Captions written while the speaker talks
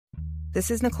This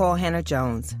is Nicole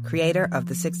Hannah-Jones, creator of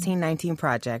the 1619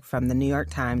 Project from the New York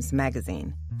Times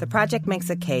Magazine. The project makes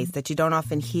a case that you don't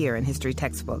often hear in history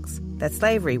textbooks, that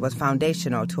slavery was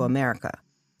foundational to America.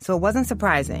 So it wasn't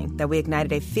surprising that we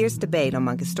ignited a fierce debate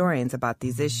among historians about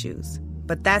these issues.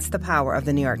 But that's the power of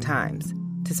the New York Times,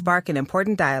 to spark an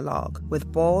important dialogue with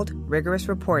bold, rigorous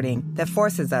reporting that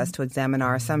forces us to examine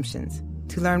our assumptions.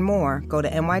 To learn more, go to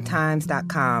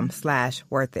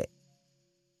nytimes.com/worthit.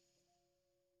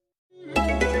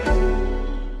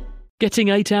 Getting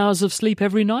 8 hours of sleep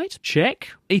every night? Check.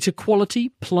 Eat a quality,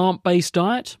 plant-based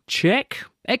diet? Check.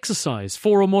 Exercise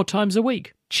 4 or more times a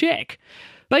week? Check.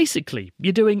 Basically,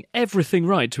 you're doing everything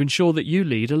right to ensure that you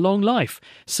lead a long life.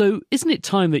 So isn't it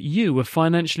time that you were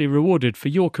financially rewarded for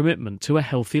your commitment to a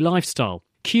healthy lifestyle?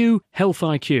 Q Health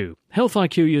IQ. Health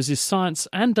IQ uses science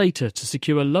and data to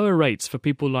secure lower rates for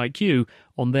people like you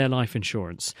on their life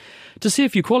insurance. To see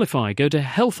if you qualify, go to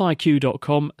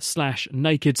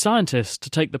healthiq.com/naked scientist to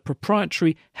take the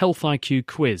proprietary Health IQ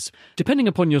quiz. Depending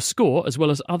upon your score, as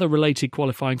well as other related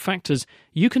qualifying factors,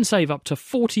 you can save up to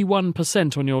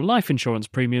 41% on your life insurance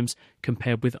premiums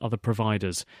compared with other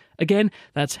providers. Again,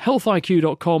 that's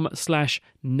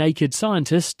healthiq.com/naked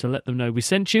scientist to let them know we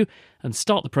sent you and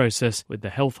start the process with the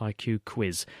Health IQ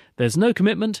quiz. There's no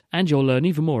commitment, and you'll learn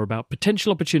even more about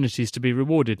potential opportunities to be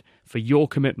rewarded for your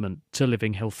commitment to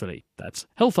living healthily. That's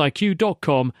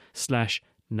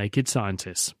healthiq.com/naked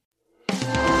scientists.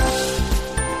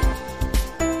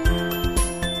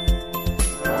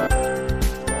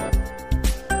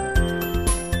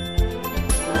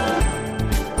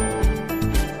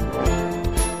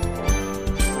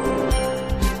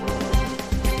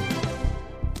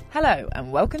 Hello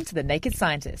and welcome to The Naked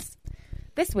Scientists.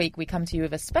 This week we come to you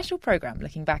with a special programme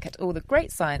looking back at all the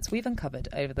great science we've uncovered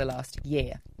over the last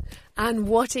year. And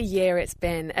what a year it's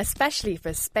been, especially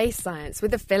for space science,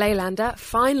 with the Philae lander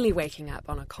finally waking up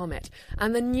on a comet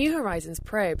and the New Horizons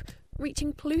probe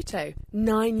reaching Pluto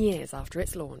 9 years after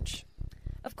its launch.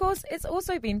 Of course, it's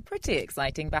also been pretty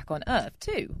exciting back on Earth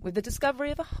too, with the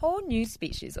discovery of a whole new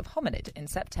species of hominid in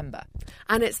September.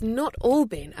 And it's not all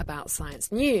been about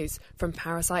science news. From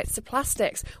parasites to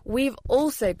plastics, we've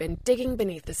also been digging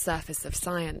beneath the surface of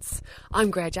science.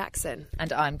 I'm Graihagh.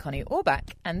 And I'm Connie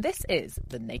Orbach, and this is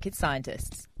The Naked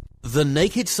Scientists. The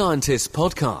Naked Scientists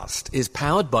podcast is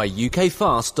powered by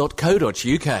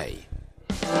ukfast.co.uk.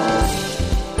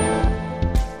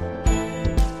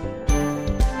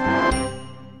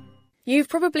 You've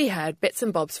probably heard bits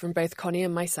and bobs from both Connie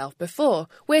and myself before.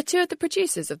 We're two of the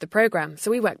producers of the programme,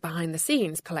 so we work behind the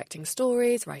scenes, collecting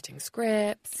stories, writing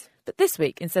scripts. But this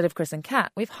week, instead of Chris and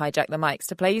Kat, we've hijacked the mics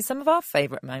to play you some of our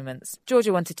favourite moments.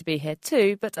 Georgia wanted to be here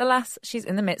too, but alas, she's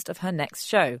in the midst of her next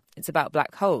show. It's about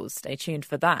black holes. Stay tuned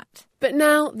for that. But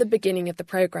now, the beginning of the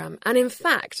programme, and in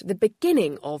fact, the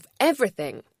beginning of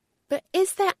everything. But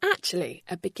is there actually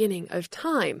a beginning of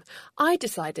time? I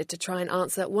decided to try and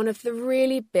answer one of the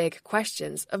really big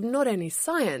questions of not only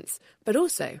science, but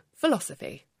also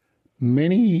philosophy.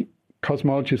 Many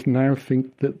cosmologists now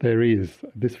think that there is.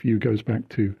 This view goes back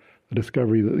to the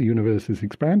discovery that the universe is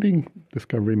expanding,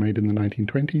 discovery made in the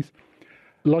 1920s.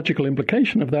 Logical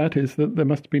implication of that is that there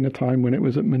must have been a time when it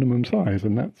was at minimum size,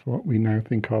 and that's what we now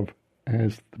think of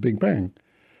as the Big Bang.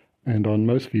 And on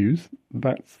most views,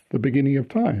 that's the beginning of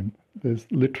time. There's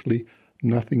literally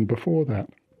nothing before that.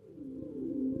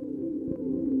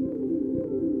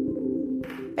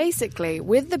 Basically,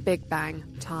 with the Big Bang,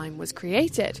 time was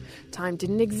created. Time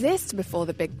didn't exist before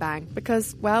the Big Bang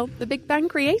because, well, the Big Bang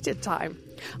created time.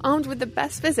 Armed with the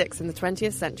best physics in the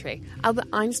 20th century, Albert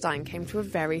Einstein came to a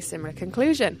very similar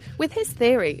conclusion with his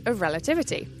theory of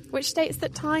relativity, which states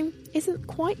that time isn't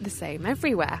quite the same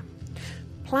everywhere.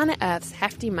 Planet Earth's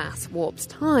hefty mass warps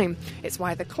time. It's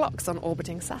why the clocks on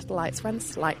orbiting satellites run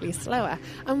slightly slower,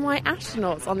 and why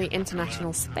astronauts on the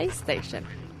International Space Station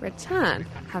return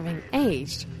having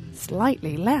aged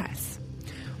slightly less.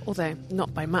 Although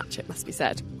not by much, it must be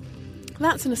said.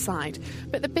 That's an aside,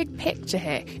 but the big picture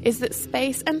here is that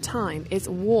space and time is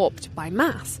warped by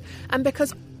mass, and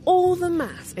because all the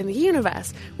mass in the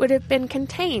universe would have been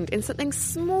contained in something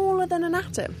smaller than an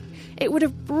atom, it would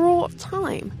have brought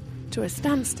time to a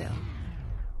standstill.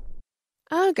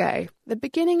 Ergo, the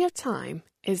beginning of time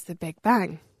is the Big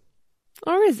Bang.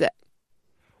 Or is it?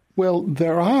 Well,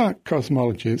 there are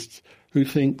cosmologists who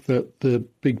think that the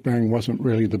Big Bang wasn't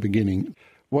really the beginning.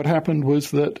 What happened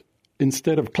was that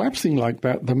instead of collapsing like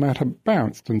that, the matter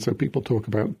bounced, and so people talk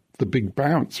about the Big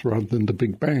Bounce rather than the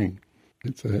Big Bang.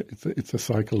 It's a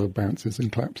cycle of bounces and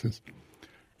collapses.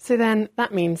 So then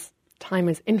that means time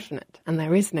is infinite and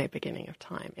there is no beginning of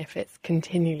time if it's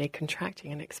continually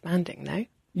contracting and expanding, no?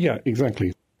 Yeah,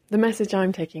 exactly. The message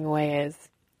I'm taking away is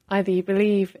either you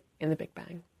believe in the Big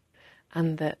Bang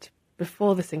and that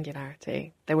before the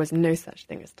singularity there was no such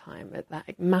thing as time, at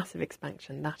that massive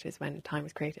expansion, that is when time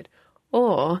was created,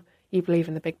 or you believe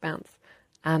in the Big Bounce,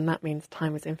 and that means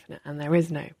time is infinite and there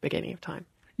is no beginning of time.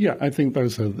 Yeah, I think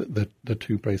those are the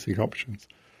two basic options.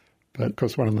 But of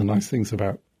course, one of the nice things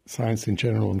about science in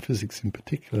general and physics in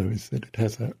particular is that it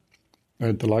has a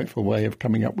delightful way of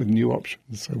coming up with new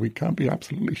options. So we can't be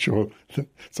absolutely sure that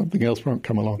something else won't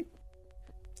come along.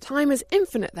 Time is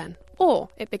infinite then, or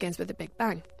it begins with the Big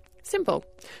Bang. Simple.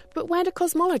 But where do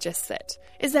cosmologists sit?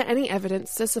 Is there any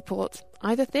evidence to support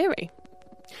either theory?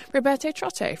 Roberto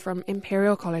Trotto from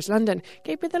Imperial College London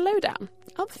gave me the lowdown.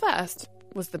 Up first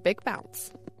was the Big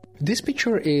Bounce. This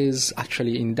picture is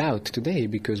actually in doubt today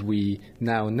because we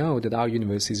now know that our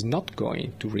universe is not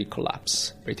going to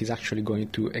recollapse. It is actually going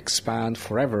to expand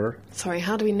forever. Sorry,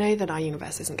 how do we know that our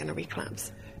universe isn't going to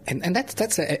recollapse? And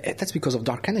that's because of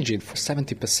dark energy.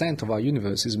 70% of our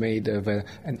universe is made of an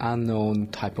unknown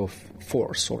type of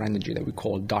force or energy that we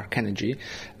call dark energy,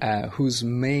 whose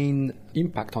main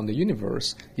impact on the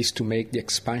universe is to make the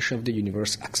expansion of the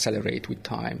universe accelerate with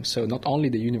time. So not only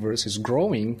the universe is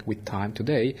growing with time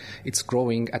today, it's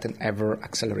growing at an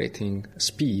ever-accelerating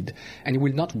speed. And it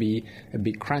will not be a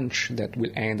big crunch that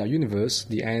will end our universe.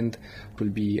 The end will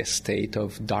be a state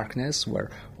of darkness where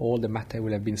all the matter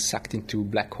will have been sucked into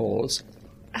black holes.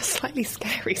 A slightly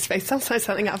scary space. Sounds like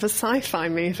something out of a sci-fi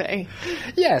movie.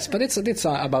 Yes, but it's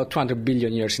about 200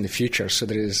 billion years in the future, so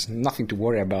there is nothing to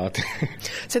worry about.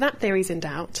 So that theory's in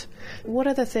doubt. What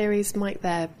other theories might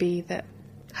there be that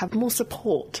have more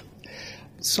support?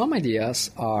 Some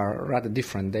ideas are rather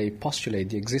different. They postulate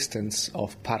the existence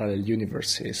of parallel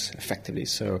universes, effectively.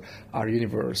 So our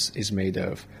universe is made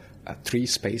of 3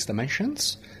 space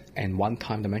dimensions and 1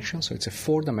 time dimension, so it's a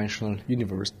 4-dimensional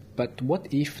universe. But what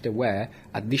if there were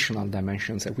additional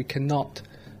dimensions that we cannot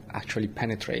actually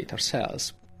penetrate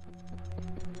ourselves?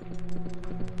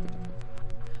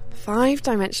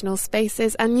 5-dimensional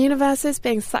spaces and universes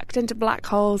being sucked into black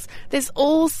holes. This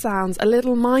all sounds a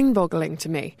little mind-boggling to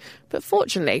me. But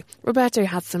fortunately, Roberto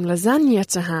had some lasagna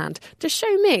to hand to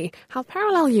show me how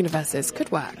parallel universes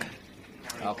could work.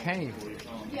 Okay.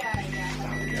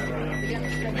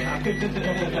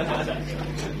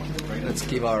 Let's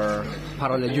give our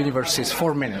parallel universes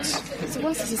 4 minutes. So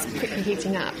whilst this is quickly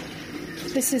heating up,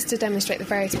 this is to demonstrate the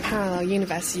various parallel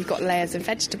universes. You've got layers of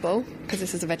vegetable, because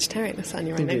this is a vegetarian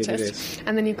lasagna, I noticed.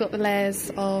 And then you've got the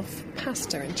layers of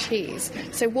pasta and cheese.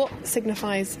 So what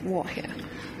signifies what here?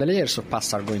 The layers of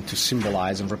pasta are going to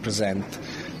symbolize and represent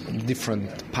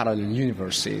different parallel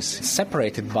universes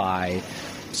separated by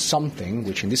something,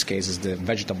 which in this case is the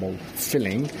vegetable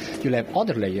filling. You'll have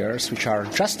other layers which are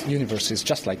just universes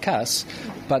just like us,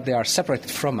 but they are separated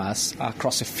from us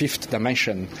across a 5th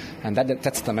dimension, and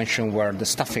that's the dimension where the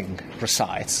stuffing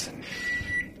resides.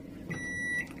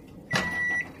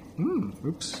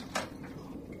 Oops.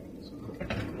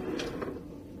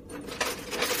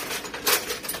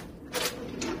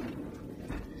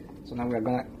 So now we're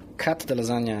going to cut the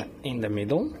lasagna in the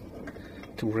middle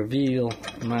to reveal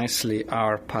nicely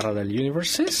our parallel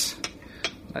universes.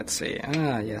 Let's see.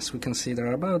 Yes, we can see there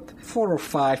are about 4 or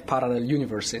 5 parallel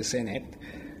universes in it.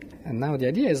 And now the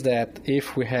idea is that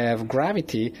if we have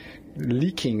gravity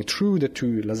leaking through the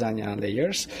 2 lasagna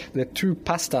layers, the 2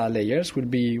 pasta layers will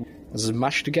be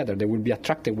smashed together. They will be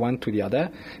attracted one to the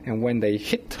other, and when they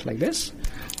hit like this,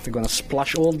 they're going to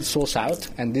splash all the sauce out,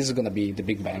 and this is going to be the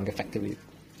Big Bang, effectively.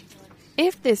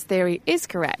 If this theory is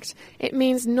correct, it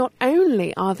means not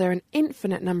only are there an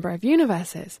infinite number of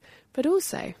universes, but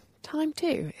also time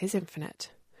too is infinite.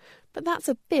 But that's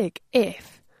a big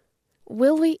if.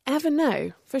 Will we ever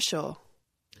know for sure?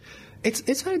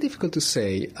 It's very difficult to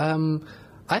say.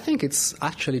 I think it's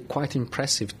actually quite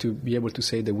impressive to be able to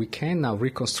say that we can now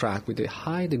reconstruct with a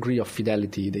high degree of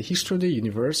fidelity the history of the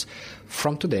universe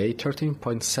from today,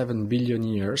 13.7 billion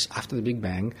years after the Big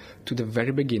Bang, to the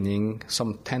very beginning,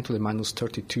 some 10 to the minus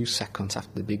 32 seconds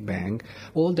after the Big Bang.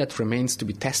 All that remains to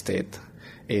be tested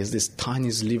is this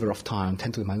tiny sliver of time,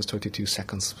 10 to the minus 32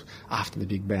 seconds after the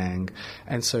Big Bang.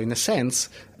 And so in a sense,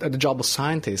 the job of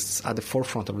scientists at the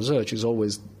forefront of research is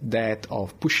always that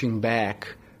of pushing back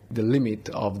the limit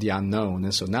of the unknown.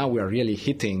 And so now we are really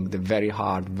hitting the very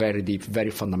hard, very deep, very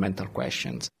fundamental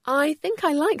questions. I think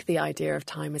I like the idea of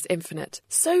time as infinite.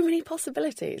 So many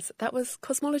possibilities. That was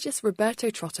cosmologist Roberto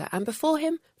Trotto, and before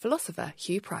him, philosopher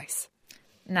Hugh Price.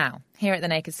 Now, here at The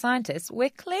Naked Scientists, we're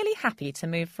clearly happy to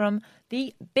move from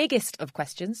the biggest of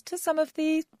questions to some of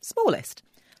the smallest.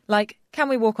 Like, can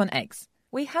we walk on eggs?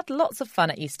 We had lots of fun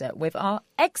at Easter with our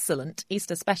excellent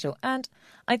Easter special, and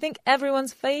I think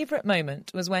everyone's favourite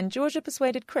moment was when Georgia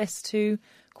persuaded Chris to,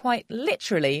 quite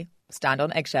literally, stand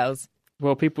on eggshells.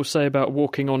 Well, people say about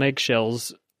walking on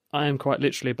eggshells. I am quite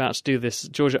literally about to do this.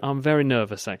 Georgia, I'm very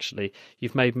nervous, actually.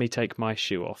 You've made me take my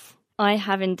shoe off. I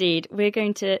have indeed. We're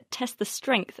going to test the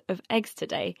strength of eggs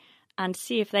today and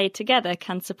see if they together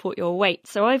can support your weight.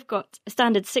 So I've got a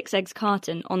standard 6 eggs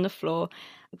carton on the floor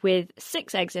with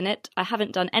 6 eggs in it. I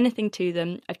haven't done anything to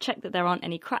them. I've checked that there aren't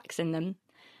any cracks in them.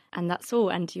 And that's all.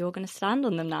 And you're going to stand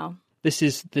on them now. This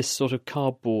is this sort of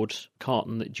cardboard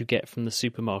carton that you get from the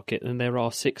supermarket, and there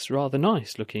are 6 rather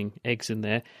nice-looking eggs in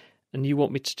there, and you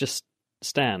want me to just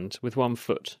stand with one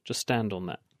foot, just stand on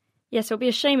that? Yes, it'll be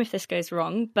a shame if this goes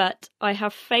wrong, but I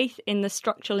have faith in the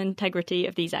structural integrity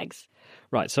of these eggs.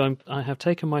 Right, so I have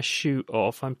taken my shoe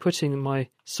off. I'm putting my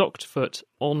socked foot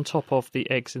on top of the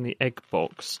eggs in the egg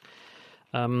box.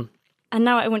 And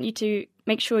now I want you to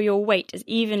make sure your weight is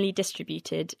evenly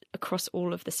distributed across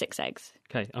all of the 6 eggs.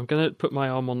 Okay, I'm going to put my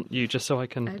arm on you just so I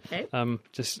can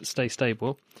just stay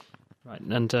stable. Right,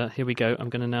 and here we go. I'm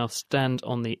going to now stand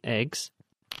on the eggs.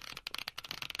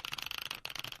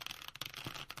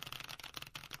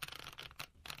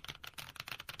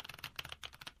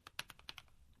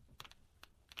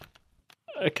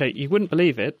 Okay, you wouldn't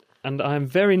believe it, and I am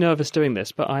very nervous doing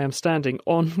this, but I am standing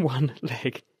on one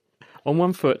leg, on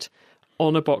one foot,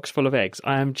 on a box full of eggs.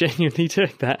 I am genuinely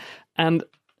doing that, and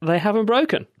they haven't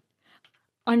broken.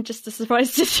 I'm just as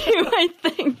surprised as you, I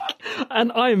think.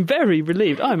 And I am very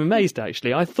relieved. I'm amazed,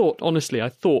 actually. I thought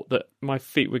that my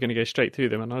feet were going to go straight through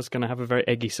them and I was going to have a very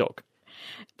eggy sock.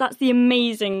 That's the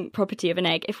amazing property of an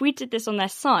egg. If we did this on their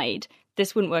side,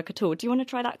 this wouldn't work at all. Do you want to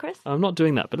try that, Chris? I'm not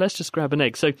doing that, but let's just grab an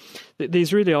egg. So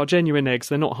these really are genuine eggs.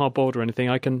 They're not hard-boiled or anything.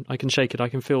 I can shake it. I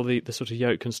can feel the sort of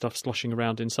yolk and stuff sloshing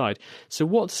around inside. So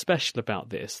what's special about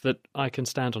this that I can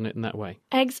stand on it in that way?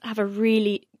 Eggs have a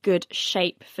really good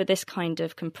shape for this kind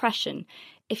of compression.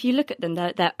 If you look at them,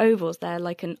 they're ovals. They're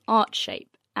like an arch shape.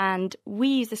 And we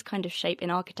use this kind of shape in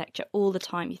architecture all the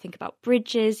time. You think about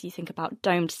bridges, you think about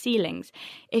domed ceilings.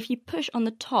 If you push on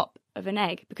the top of an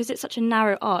egg, because it's such a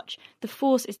narrow arch, the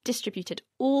force is distributed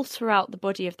all throughout the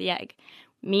body of the egg,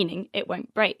 meaning it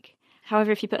won't break.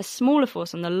 However, if you put a smaller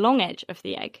force on the long edge of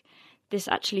the egg, this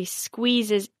actually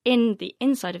squeezes in the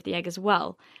inside of the egg as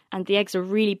well, and the eggs are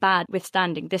really bad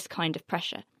withstanding this kind of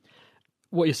pressure.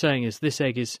 What you're saying is this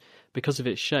egg is, because of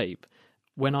its shape,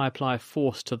 when I apply a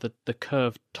force to the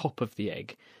curved top of the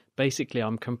egg, basically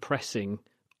I'm compressing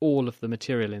all of the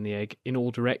material in the egg in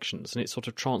all directions, and it's sort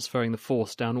of transferring the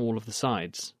force down all of the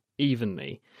sides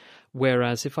evenly.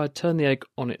 Whereas if I turn the egg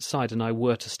on its side and I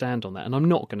were to stand on that, and I'm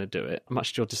not going to do it,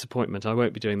 much to your disappointment, I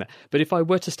won't be doing that. But if I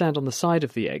were to stand on the side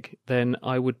of the egg, then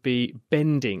I would be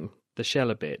bending the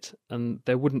shell a bit, and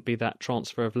there wouldn't be that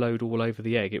transfer of load all over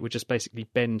the egg. It would just basically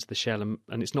bend the shell,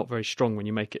 and it's not very strong when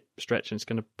you make it stretch, and it's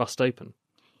going to bust open.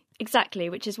 Exactly,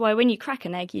 which is why when you crack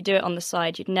an egg, you do it on the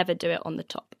side, you'd never do it on the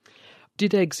top.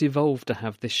 Did eggs evolve to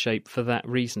have this shape for that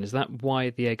reason? Is that why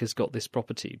the egg has got this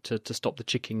property, to stop the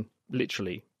chicken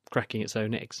literally cracking its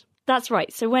own eggs? That's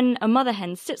right. So when a mother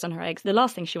hen sits on her eggs, the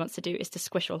last thing she wants to do is to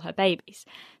squish all her babies.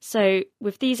 So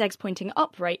with these eggs pointing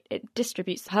upright, it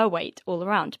distributes her weight all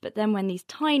around. But then when these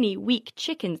tiny, weak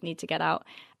chickens need to get out,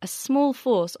 a small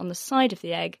force on the side of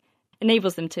the egg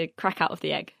enables them to crack out of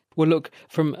the egg. Well, look,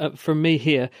 from me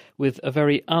here with a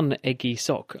very un-eggy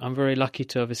sock, I'm very lucky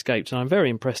to have escaped, and I'm very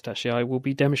impressed, actually. I will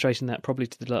be demonstrating that probably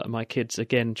to the delight of my kids.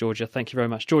 Again, Georgia, thank you very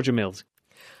much. Georgia Mills.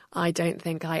 I don't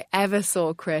think I ever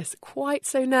saw Chris quite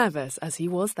so nervous as he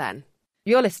was then.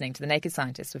 You're listening to The Naked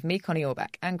Scientist with me, Connie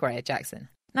Orbach, and Graihagh Jackson.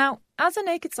 Now, as a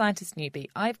Naked Scientist newbie,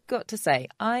 I've got to say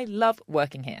I love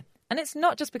working here. And it's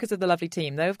not just because of the lovely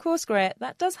team, though, of course, Graihagh,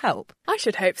 that does help. I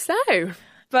should hope so.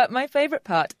 But my favourite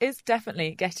part is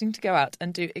definitely getting to go out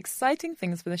and do exciting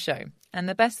things for the show. And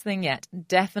the best thing yet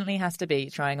definitely has to be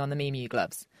trying on the Mew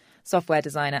gloves. Software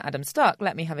designer Adam Stark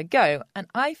let me have a go, and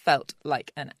I felt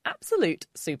like an absolute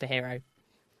superhero.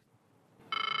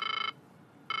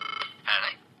 Hello?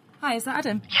 Hi, is that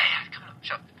Adam? Yeah, come on,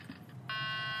 sure.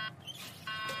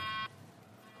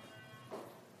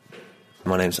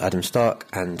 My name's Adam Stark,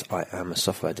 and I am a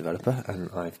software developer, and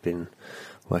I've been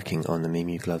working on the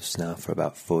Mew gloves now for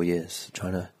about 4 years,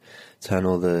 trying to turn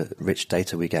all the rich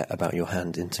data we get about your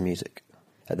hand into music.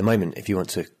 At the moment, if you want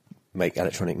to make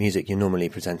electronic music, you're normally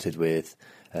presented with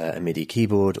a MIDI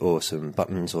keyboard or some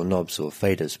buttons or knobs or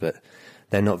faders, but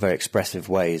they're not very expressive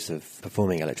ways of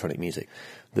performing electronic music.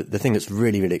 The thing that's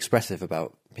really, really expressive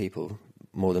about people,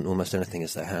 more than almost anything,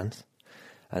 is their hands.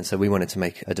 And so we wanted to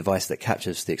make a device that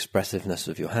captures the expressiveness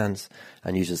of your hands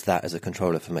and uses that as a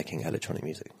controller for making electronic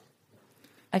music.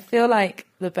 I feel like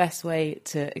the best way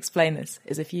to explain this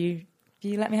is if you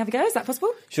let me have a go. Is that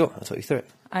possible? Sure, I'll talk you through it.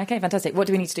 Okay, fantastic. What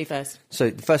do we need to do first? So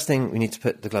the first thing, we need to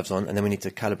put the gloves on, and then we need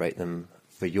to calibrate them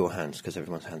for your hands, because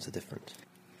everyone's hands are different.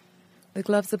 The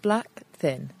gloves are black,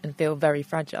 thin, and feel very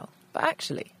fragile. But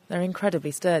actually, they're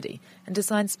incredibly sturdy and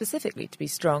designed specifically to be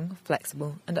strong,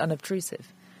 flexible, and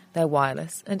unobtrusive. They're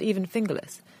wireless and even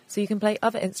fingerless, so you can play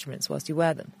other instruments whilst you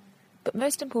wear them. But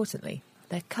most importantly,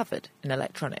 they're covered in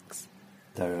electronics.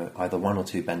 There are either 1 or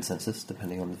 2 bend sensors,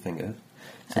 depending on the finger.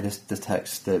 So this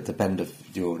detects the bend of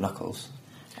your knuckles.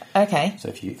 Okay. So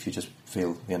if you just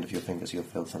feel the end of your fingers, you'll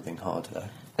feel something hard there.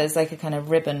 There's like a kind of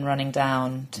ribbon running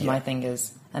down to my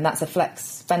fingers, and that's a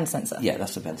flex bend sensor. Yeah,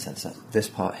 that's a bend sensor. This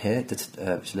part here, which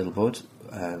is a little board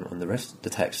on the wrist,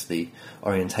 detects the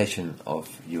orientation of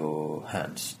your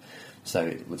hands. So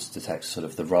it would detect sort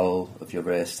of the roll of your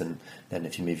wrist, and then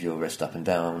if you move your wrist up and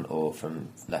down or from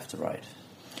left to right.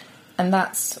 And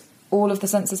that's all of the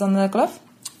sensors on the glove?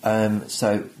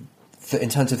 In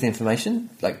terms of the information,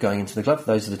 like going into the glove,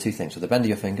 those are the 2 things. So the bend of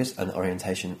your fingers and the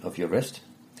orientation of your wrist.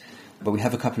 But we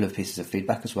have a couple of pieces of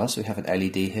feedback as well. So we have an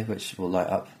LED here which will light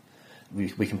up. We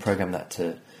can program that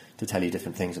to tell you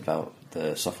different things about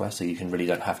the software, so you really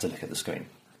don't have to look at the screen.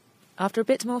 After a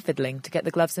bit more fiddling to get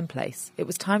the gloves in place, it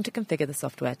was time to configure the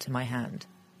software to my hand.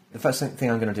 The first thing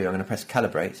I'm going to do, I'm going to press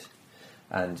calibrate,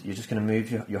 and you're just going to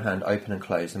move your hand open and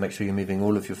close and make sure you're moving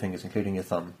all of your fingers, including your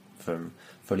thumb, from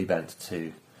fully bent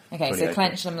to Okay, so open.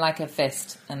 clench them like a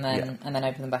fist and then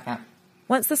open them back out.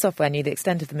 Once the software knew the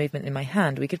extent of the movement in my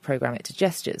hand, we could program it to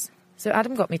gestures. So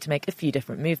Adam got me to make a few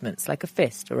different movements, like a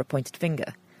fist or a pointed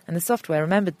finger, and the software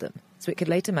remembered them, so it could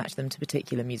later match them to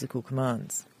particular musical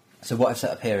commands. So what I've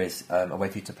set up here is a way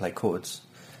for you to play chords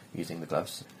using the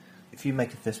gloves. If you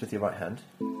make a fist with your right hand,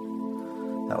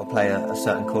 that will play a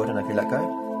certain chord, and if you let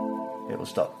go, it will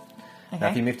stop. Okay. Now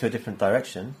if you move to a different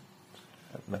direction,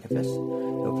 make a fist, it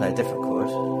will play a different chord.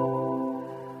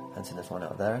 And so there's one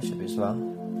out there, should be as well.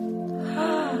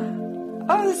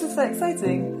 Oh, this is so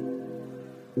exciting.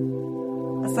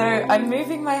 So I'm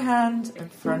moving my hand in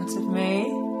front of me,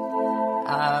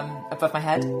 above my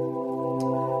head,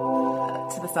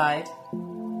 to the side,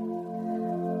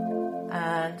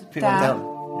 and Put one down.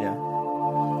 Yeah.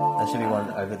 There should be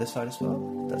one over this side as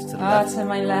well. That's to the left. To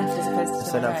my left as opposed to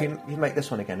So my now right. if you make this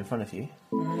one again in front of you,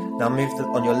 now move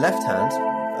on your left hand.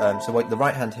 The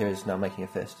right hand here is now making a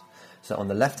fist. So on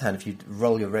the left hand, if you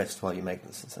roll your wrist while you make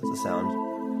the sound,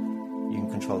 you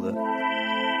can control the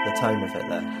tone of it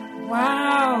there.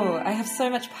 Wow, I have so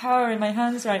much power in my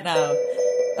hands right now.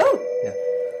 Oh! Yeah.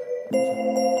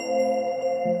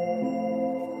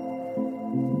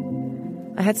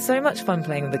 I had so much fun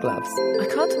playing with the gloves. I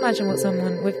can't imagine what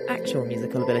someone with actual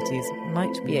musical abilities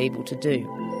might be able to do.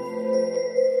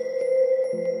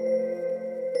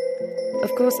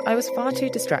 Of course, I was far too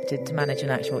distracted to manage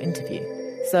an actual interview.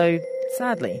 So,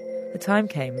 sadly, the time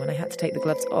came when I had to take the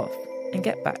gloves off and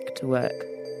get back to work.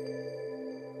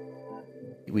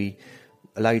 We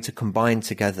allow you to combine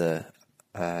together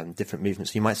different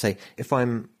movements. So you might say, if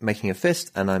I'm making a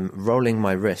fist and I'm rolling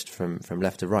my wrist from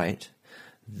left to right,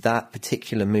 that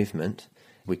particular movement,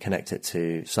 we connect it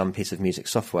to some piece of music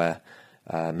software.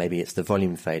 Maybe it's the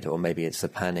volume fader, or maybe it's the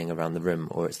panning around the room,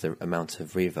 or it's the amount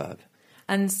of reverb.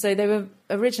 And so they were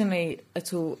originally a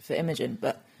tool for imaging,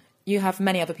 but you have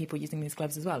many other people using these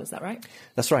gloves as well, is that right?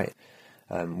 That's right.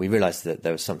 We realised that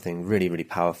there was something really, really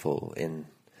powerful in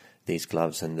these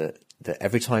gloves, and that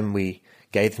every time we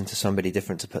gave them to somebody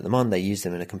different to put them on, they used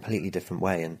them in a completely different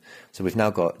way. And so we've now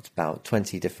got about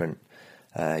 20 different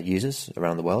users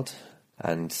around the world,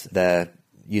 and they're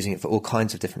using it for all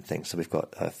kinds of different things. So we've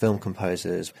got film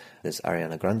composers, there's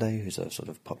Ariana Grande, who's a sort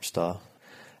of pop star,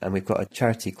 and we've got a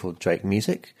charity called Drake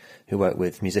Music, who work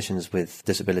with musicians with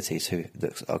disabilities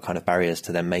that are kind of barriers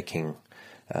to them making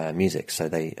music. So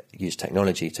they use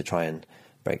technology to try and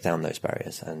break down those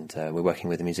barriers. And we're working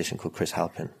with a musician called Chris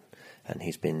Halpin, and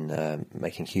he's been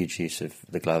making huge use of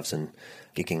the gloves and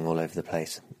gigging all over the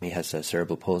place. He has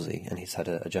cerebral palsy, and he's had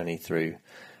a journey through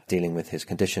dealing with his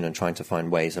condition and trying to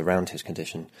find ways around his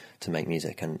condition to make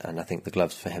music. And I think the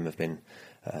gloves for him have been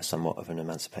somewhat of an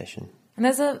emancipation. And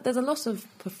there's a lot of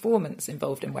performance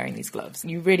involved in wearing these gloves.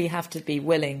 You really have to be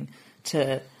willing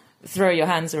to throw your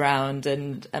hands around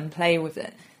and play with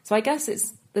it. So I guess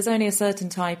there's only a certain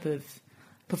type of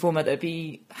performer that would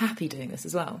be happy doing this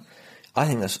as well. I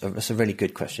think that's a really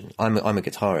good question. I'm a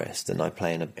guitarist, and I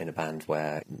play in a band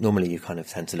where normally you kind of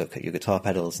tend to look at your guitar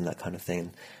pedals and that kind of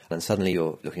thing, and suddenly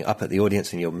you're looking up at the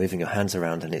audience and you're moving your hands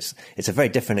around, and it's a very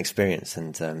different experience.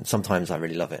 And sometimes I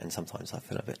really love it, and sometimes I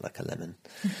feel a bit like a lemon.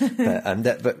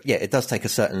 But yeah, it does take a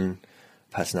certain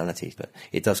personality, but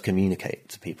it does communicate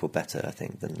to people better, I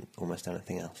think, than almost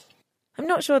anything else. I'm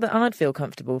not sure that I'd feel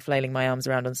comfortable flailing my arms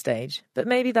around on stage, but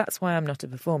maybe that's why I'm not a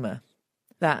performer.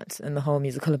 That and the whole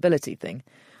musical ability thing.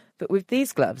 But with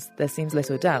these gloves, there seems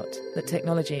little doubt that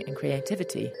technology and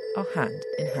creativity are hand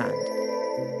in hand.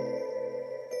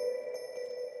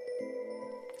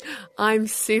 I'm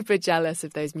super jealous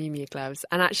of those Miu Miu gloves.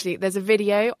 And actually, there's a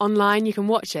video online, you can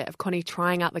watch it, of Connie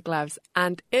trying out the gloves.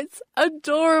 And it's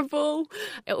adorable.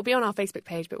 It will be on our Facebook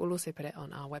page, but we'll also put it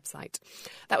on our website.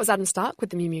 That was Adam Stark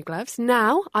with the Miu Miu gloves.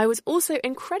 Now, I was also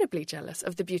incredibly jealous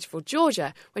of the beautiful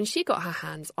Georgia when she got her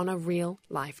hands on a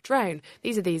real-life drone.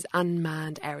 These are these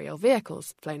unmanned aerial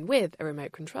vehicles flown with a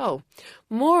remote control.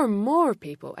 More and more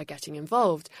people are getting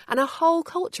involved, and a whole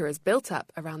culture is built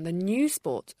up around the new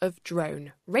sport of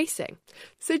drone racing.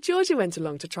 So Georgia went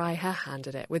along to try her hand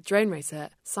at it with drone racer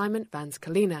Simon Vans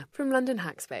Kalina from London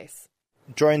Hackspace.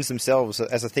 Drones themselves,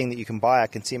 as a thing that you can buy, a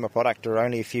consumer product, are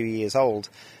only a few years old.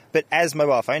 But as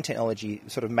mobile phone technology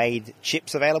sort of made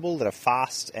chips available that are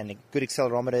fast and good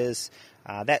accelerometers,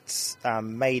 that's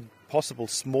made possible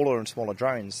smaller and smaller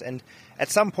drones. And at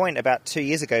some point about 2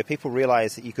 years ago, people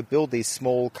realised that you could build these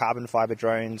small carbon fibre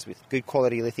drones with good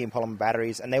quality lithium polymer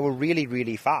batteries, and they were really,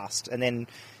 really fast. And then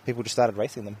people just started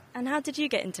racing them. And how did you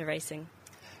get into racing?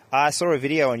 I saw a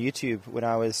video on YouTube when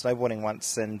I was snowboarding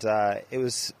once, and it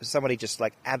was somebody just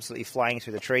like absolutely flying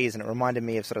through the trees, and it reminded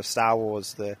me of sort of Star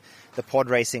Wars, the pod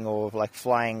racing, or like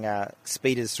flying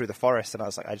speeders through the forest, and I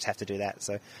was like, I just have to do that.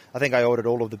 So I think I ordered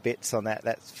all of the bits on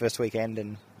that first weekend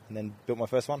and then built my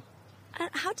first one.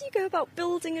 How do you go about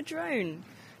building a drone?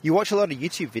 You watch a lot of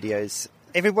YouTube videos.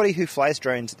 Everybody who flies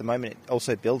drones at the moment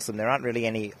also builds them. There aren't really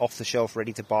any off-the-shelf,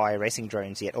 ready-to-buy racing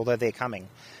drones yet, although they're coming.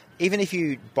 Even if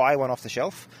you buy one off the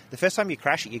shelf, the first time you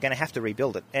crash it, you're going to have to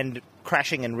rebuild it. And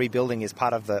crashing and rebuilding is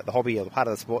part of the hobby or part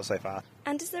of the sport so far.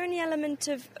 And is there any element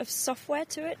of software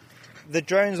to it? The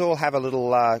drones all have a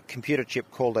little computer chip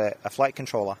called a flight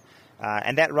controller,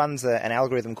 and that runs an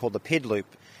algorithm called the PID loop.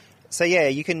 So yeah,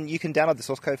 you can download the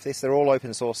source code for this. They're all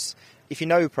open source. If you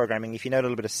know programming, if you know a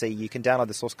little bit of C, you can download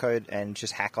the source code and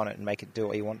just hack on it and make it do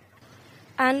what you want.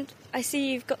 And I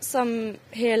see you've got some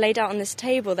here laid out on this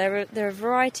table. There are a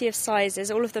variety of sizes.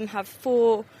 All of them have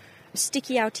 4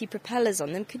 sticky-outy propellers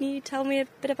on them. Can you tell me a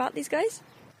bit about these guys?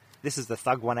 This is the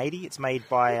Thug 180. It's made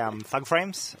by Thug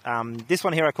Frames. This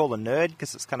one here I call the Nerd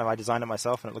because it's kind of, I designed it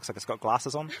myself and it looks like it's got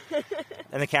glasses on.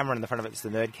 And the camera in the front of it is the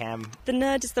Nerd Cam. The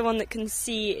Nerd is the one that can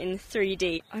see in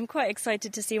 3D. I'm quite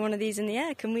excited to see one of these in the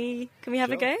air. Can we have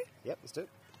a go? Yep, let's do it.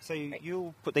 So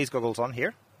you'll put these goggles on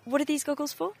here. What are these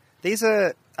goggles for? These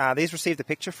receive the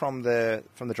picture from the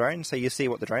drone, so you see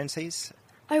what the drone sees.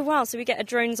 Oh wow! So we get a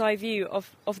drone's eye view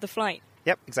of the flight.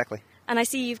 Yep, exactly. And I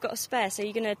see you've got a spare, so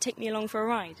you're going to take me along for a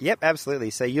ride. Yep,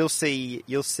 absolutely. So you'll see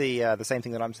the same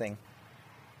thing that I'm seeing.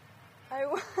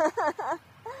 Oh,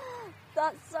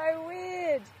 that's so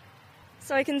weird.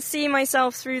 So I can see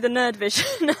myself through the nerd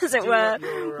vision, as it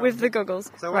were, with the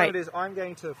goggles. So what it is, I'm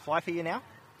going to fly for you now,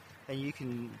 and you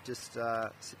can just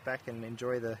sit back and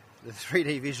enjoy the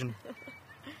 3D vision.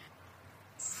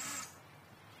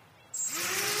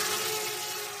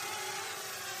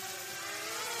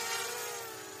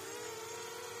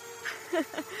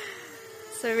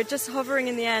 So we're just hovering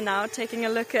in the air now, taking a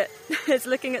look at... It's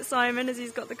looking at Simon as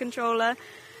he's got the controller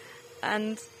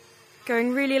and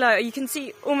going really low. You can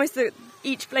see almost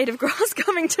each blade of grass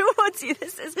coming towards you.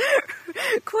 This is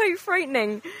quite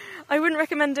frightening. I wouldn't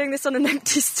recommend doing this on an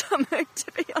empty stomach,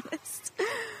 to be honest.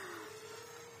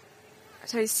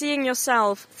 So seeing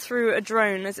yourself through a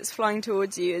drone as it's flying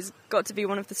towards you has got to be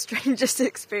one of the strangest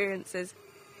experiences.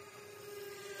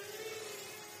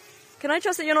 Can I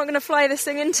trust that you're not going to fly this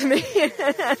thing into me?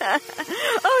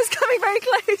 Oh, it's coming very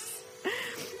close.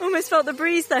 Almost felt the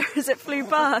breeze there as it flew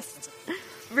past.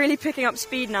 Really picking up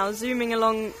speed now, zooming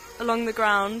along the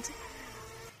ground.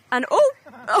 And oh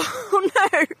no!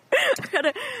 I had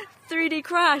a 3D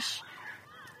crash.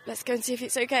 Let's go and see if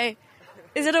it's okay.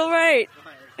 Is it all right?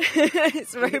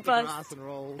 It's robust.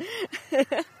 I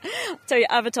tell you,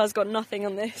 Avatar's got nothing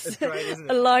on this. It's great, isn't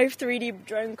it? A live 3D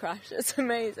drone crash. It's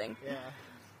amazing. Yeah.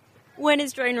 When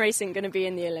is drone racing going to be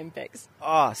in the Olympics?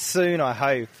 Oh, soon, I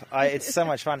hope. It's so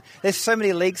much fun. There's so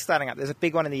many leagues starting up. There's a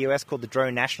big one in the US called the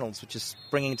Drone Nationals, which is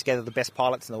bringing together the best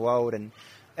pilots in the world. And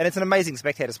And it's an amazing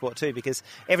spectator sport too, because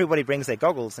everybody brings their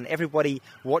goggles and everybody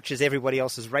watches everybody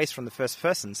else's race from the first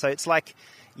person. So it's like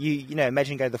you know,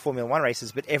 imagine going to the Formula 1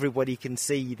 races, but everybody can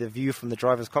see the view from the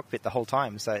driver's cockpit the whole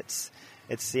time. So it's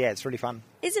really fun.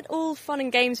 Is it all fun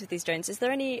and games with these drones? Is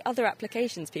there any other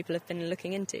applications people have been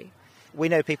looking into? We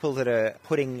know people that are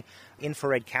putting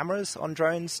infrared cameras on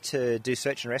drones to do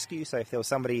search and rescue. So if there was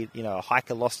somebody, you know, a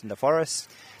hiker lost in the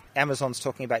forest, Amazon's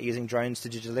talking about using drones to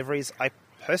do deliveries. I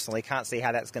personally can't see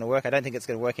how that's going to work. I don't think it's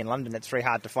going to work in London. It's very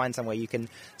hard to find somewhere you can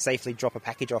safely drop a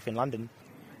package off in London.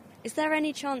 Is there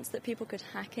any chance that people could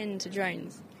hack into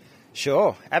drones?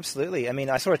 Sure, absolutely. I mean,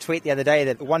 I saw a tweet the other day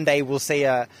that one day we'll see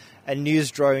a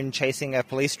news drone chasing a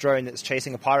police drone that's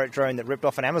chasing a pirate drone that ripped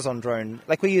off an Amazon drone.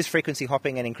 Like, we use frequency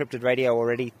hopping and encrypted radio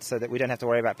already so that we don't have to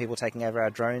worry about people taking over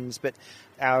our drones, but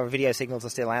our video signals are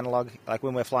still analog. Like,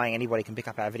 when we're flying, anybody can pick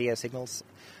up our video signals.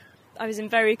 I was in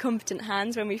very competent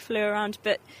hands when we flew around,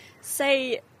 but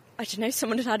say, I don't know,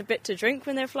 someone had a bit to drink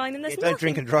when they're flying them. Don't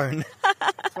drink a drone.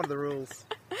 That's one of the rules.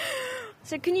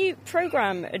 So can you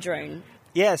program a drone?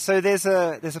 Yeah, so there's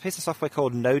a piece of software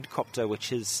called Nodecopter,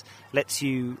 which lets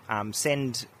you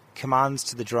send commands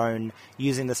to the drone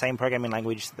using the same programming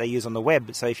language that they use on the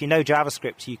web. So if you know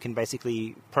JavaScript, you can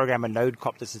basically program a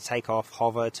Nodecopter to take off,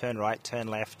 hover, turn right, turn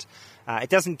left. It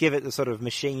doesn't give it the sort of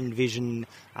machine vision,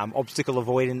 obstacle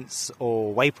avoidance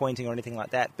or waypointing or anything like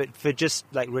that, but for just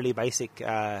like really basic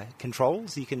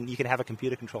controls, you can have a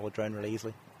computer control a drone really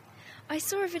easily. I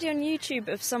saw a video on YouTube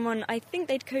of someone, I think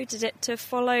they'd coded it to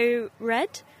follow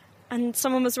red, and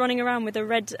someone was running around with a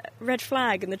red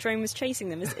flag and the drone was chasing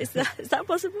them. Is that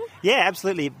possible? Yeah,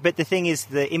 absolutely. But the thing is,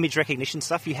 the image recognition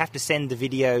stuff, you have to send the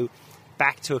video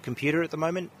back to a computer at the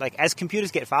moment. Like, as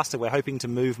computers get faster, we're hoping to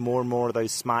move more and more of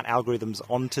those smart algorithms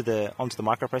onto the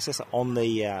microprocessor on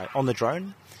the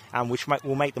drone, which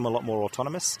will make them a lot more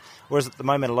autonomous. Whereas at the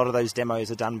moment, a lot of those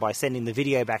demos are done by sending the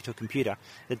video back to a computer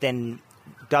that then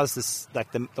does this,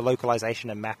 like the localization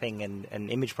and mapping and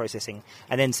image processing,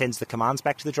 and then sends the commands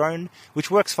back to the drone, which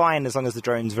works fine as long as the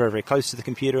drone's very, very close to the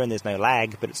computer and there's no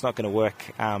lag, but it's not going to work,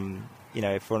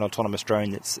 for an autonomous drone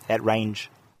that's at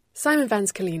range. Simon Van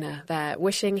Scalina there,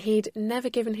 wishing he'd never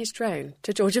given his drone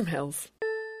to Georgia Mills.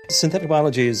 Synthetic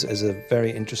biology is a very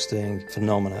interesting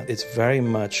phenomenon. It's very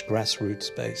much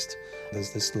grassroots based.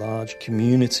 There's this large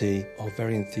community of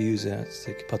very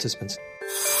enthusiastic participants.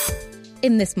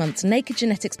 In this month's Naked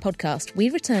Genetics podcast, we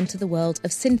return to the world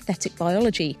of synthetic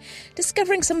biology,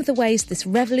 discovering some of the ways this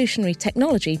revolutionary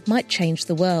technology might change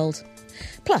the world.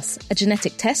 Plus, a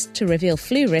genetic test to reveal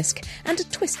flu risk and a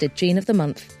twisted gene of the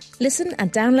month. Listen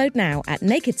and download now at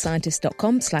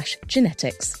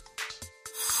nakedscientist.com/genetics.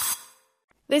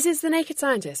 This is The Naked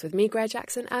Scientist with me, Graihagh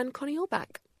Jackson, and Connie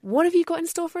Orbach. What have you got in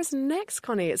store for us next,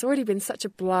 Connie? It's already been such a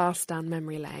blast down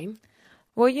memory lane.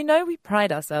 Well, you know we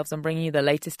pride ourselves on bringing you the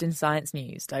latest in science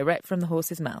news direct from the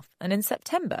horse's mouth. And in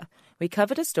September, we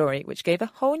covered a story which gave a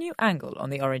whole new angle on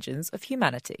the origins of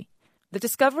humanity. The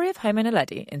discovery of Homo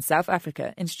naledi in South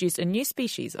Africa introduced a new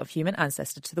species of human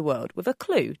ancestor to the world with a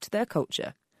clue to their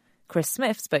culture. Chris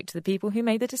Smith spoke to the people who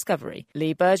made the discovery,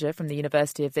 Lee Berger from the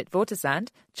University of Witwatersrand,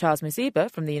 Charles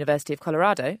Musiba from the University of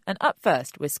Colorado, and up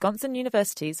first, Wisconsin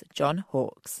University's John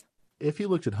Hawkes. If you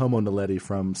looked at Homo naledi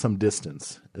from some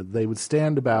distance, they would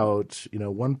stand about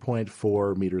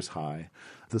 1.4 meters high,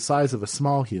 the size of a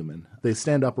small human. They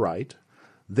stand upright.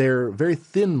 They're very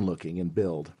thin-looking in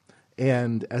build.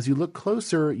 And as you look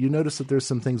closer, you notice that there's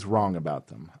some things wrong about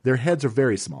them. Their heads are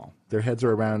very small. Their heads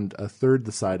are around a third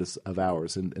the size of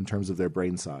ours in terms of their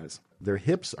brain size. Their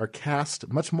hips are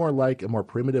cast much more like a more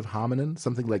primitive hominin,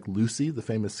 something like Lucy, the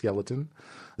famous skeleton.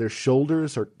 Their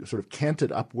shoulders are sort of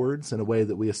canted upwards in a way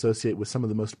that we associate with some of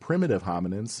the most primitive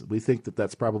hominins. We think that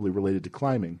that's probably related to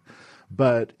climbing.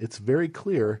 But it's very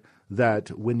clear that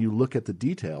when you look at the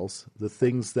details, the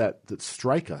things that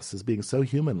strike us as being so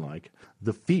human-like,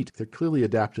 the feet, they're clearly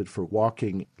adapted for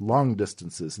walking long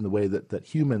distances in the way that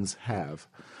humans have.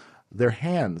 Their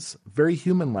hands, very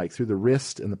human-like through the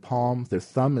wrist and the palm. Their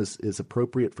thumb is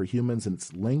appropriate for humans in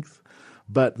its length,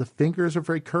 but the fingers are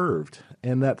very curved,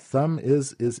 and that thumb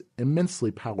is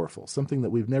immensely powerful, something that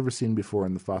we've never seen before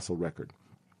in the fossil record.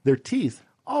 Their teeth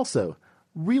also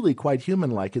really quite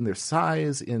human-like in their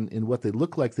size, in what they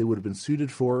look like they would have been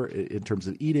suited for in terms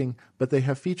of eating, but they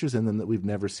have features in them that we've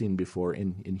never seen before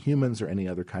in humans or any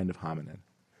other kind of hominin.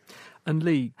 And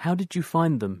Lee, how did you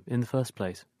find them in the first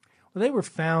place? Well, they were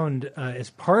found as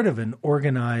part of an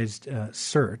organized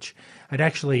search. I'd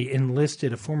actually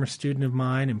enlisted a former student of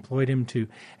mine, employed him to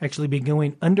actually be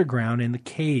going underground in the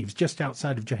caves just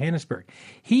outside of Johannesburg.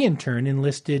 He, in turn,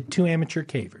 enlisted 2 amateur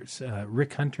cavers,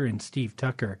 Rick Hunter and Steve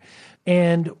Tucker.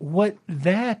 And what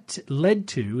that led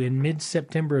to in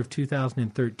mid-September of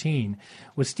 2013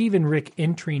 was Steve and Rick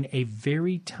entering a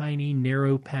very tiny,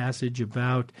 narrow passage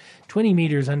about 20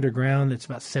 meters underground that's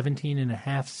about 17 and a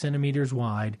half centimeters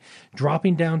wide,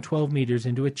 dropping down 12 meters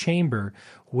into a chamber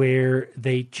where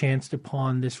they chanced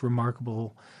upon this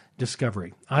remarkable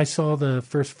discovery. I saw the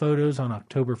first photos on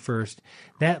October 1st.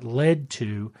 That led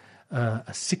to a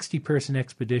 60-person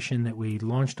expedition that we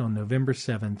launched on November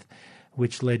 7th,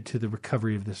 which led to the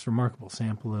recovery of this remarkable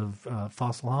sample of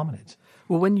fossil hominids.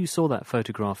 Well, when you saw that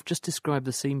photograph, just describe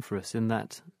the scene for us in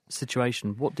that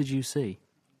situation. What did you see?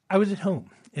 I was at home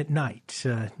at night,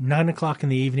 9 o'clock in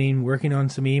the evening, working on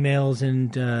some emails,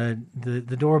 and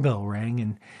the doorbell rang,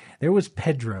 and there was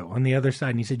Pedro on the other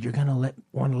side, and he said, "You're going to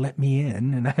want to let me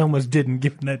in?" And I almost didn't,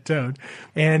 given that tone.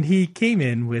 And he came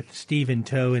in with Steve in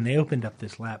tow, and they opened up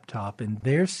this laptop, and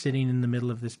there, sitting in the middle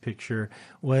of this picture,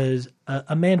 was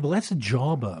a mandible. That's a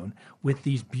jawbone with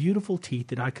these beautiful teeth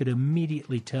that I could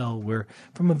immediately tell were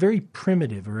from a very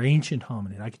primitive or ancient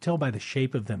hominid. I could tell by the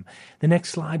shape of them. The next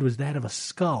slide was that of a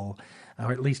skull,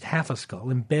 or at least half a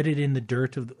skull, embedded in the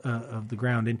dirt of the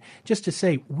ground. And just to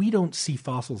say, we don't see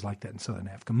fossils like that in southern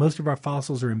Africa. Most of our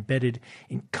fossils are embedded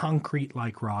in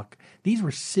concrete-like rock. These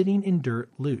were sitting in dirt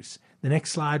loose. The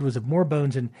next slide was of more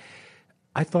bones, and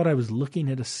I thought I was looking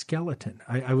at a skeleton.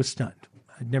 I was stunned.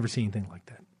 I'd never seen anything like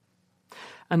that.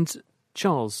 And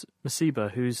Charles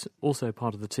Masiba, who's also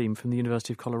part of the team from the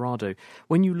University of Colorado,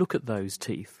 when you look at those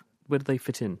teeth, where do they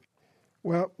fit in?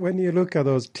 Well, when you look at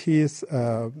those teeth,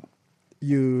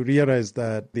 you realize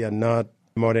that they are not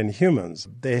modern humans.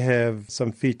 They have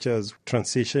some features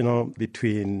transitional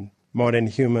between modern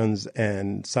humans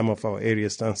and some of our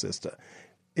earliest ancestors.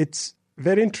 It's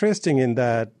very interesting in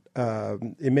that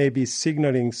it may be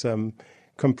signaling some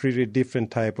completely different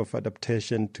type of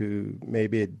adaptation to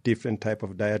maybe a different type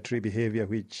of dietary behavior,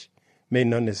 which may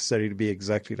not necessarily be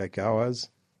exactly like ours.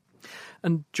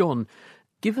 And John,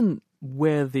 given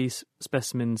where these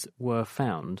specimens were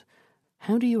found,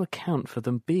 how do you account for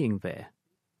them being there?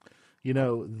 You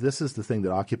know, this is the thing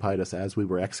that occupied us as we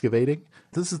were excavating.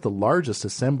 This is the largest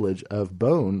assemblage of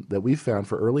bone that we've found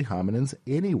for early hominins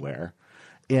anywhere.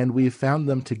 And we've found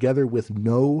them together with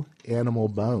no animal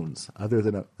bones other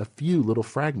than a few little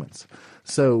fragments.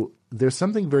 So there's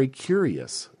something very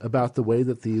curious about the way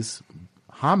that these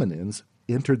hominins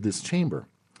entered this chamber.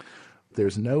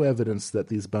 There's no evidence that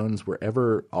these bones were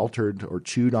ever altered or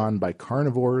chewed on by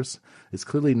carnivores. It's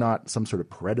clearly not some sort of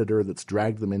predator that's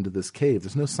dragged them into this cave.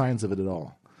 There's no signs of it at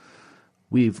all.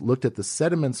 We've looked at the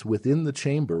sediments within the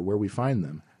chamber where we find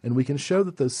them, and we can show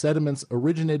that those sediments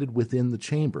originated within the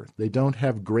chamber. They don't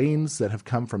have grains that have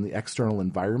come from the external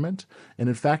environment, and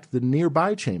in fact, the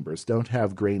nearby chambers don't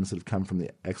have grains that have come from the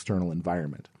external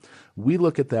environment. We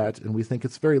look at that, and we think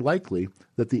it's very likely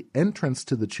that the entrance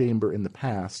to the chamber in the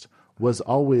past was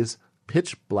always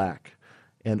pitch black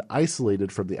and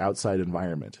isolated from the outside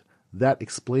environment. That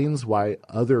explains why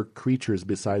other creatures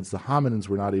besides the hominins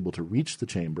were not able to reach the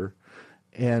chamber,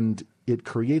 and it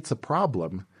creates a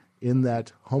problem in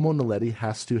that Homo naledi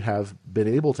has to have been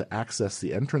able to access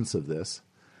the entrance of this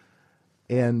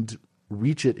and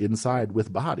reach it inside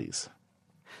with bodies.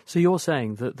 So you're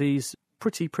saying that these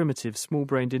pretty primitive,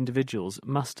 small-brained individuals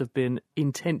must have been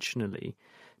intentionally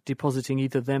depositing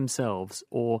either themselves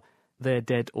or they're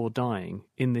dead or dying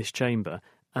in this chamber,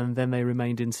 and then they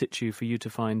remained in situ for you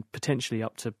to find potentially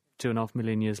up to 2.5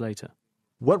 million years later.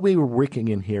 What we were working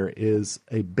in here is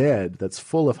a bed that's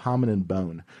full of hominin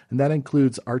bone, and that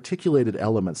includes articulated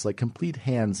elements like complete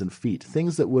hands and feet,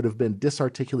 things that would have been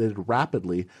disarticulated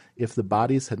rapidly if the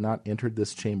bodies had not entered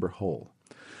this chamber whole.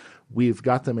 We've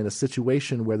got them in a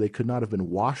situation where they could not have been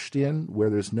washed in,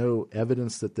 where there's no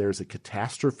evidence that there's a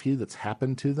catastrophe that's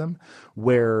happened to them,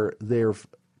 where they've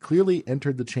clearly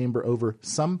entered the chamber over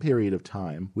some period of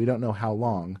time. We don't know how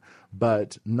long,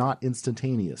 but not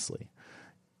instantaneously.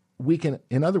 We can,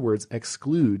 in other words,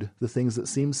 exclude the things that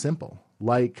seem simple,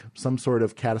 like some sort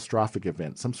of catastrophic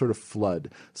event, some sort of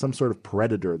flood, some sort of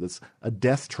predator that's a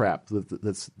death trap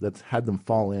that's had them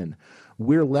fall in.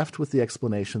 We're left with the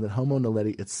explanation that Homo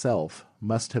naledi itself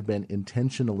must have been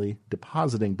intentionally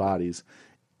depositing bodies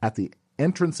at the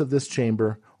entrance of this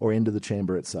chamber or into the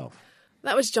chamber itself.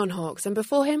 That was John Hawkes, and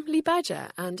before him, Lee Badger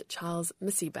and Charles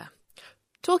Masiba.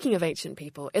 Talking of ancient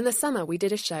people, in the summer we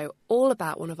did a show all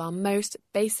about one of our most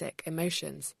basic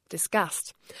emotions,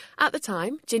 disgust. At the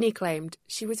time, Ginny claimed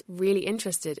she was really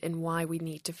interested in why we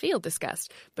need to feel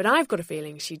disgust, but I've got a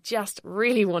feeling she just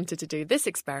really wanted to do this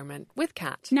experiment with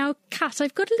Kat. Now, Kat,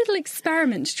 I've got a little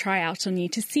experiment to try out on you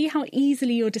to see how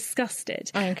easily you're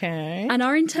disgusted. Okay. And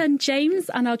our intern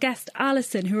James and our guest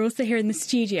Alison, who are also here in the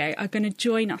studio, are going to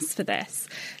join us for this.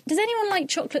 Does anyone like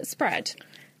chocolate spread?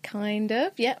 Kind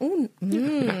of, yeah. I've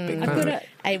got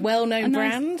a well-known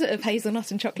brand of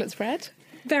hazelnut and chocolate spread.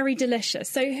 Very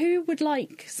delicious. So who would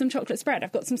like some chocolate spread?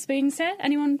 I've got some spoons here.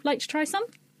 Anyone like to try some?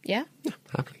 Yeah.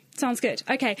 Happily. Sounds good.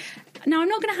 Okay. Now, I'm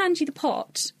not going to hand you the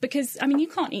pot because, I mean, you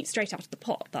can't eat straight out of the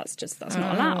pot. That's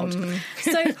not allowed.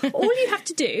 So all you have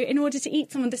to do in order to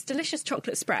eat some of this delicious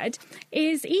chocolate spread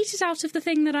is eat it out of the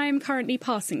thing that I am currently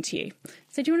passing to you.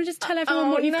 So do you want to just tell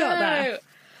everyone what you've got there?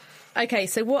 Okay,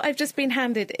 so what I've just been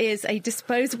handed is a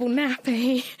disposable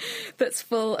nappy that's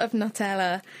full of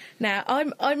Nutella. Now,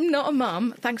 I'm not a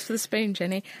mum. Thanks for the spoon,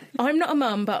 Jenny. I'm not a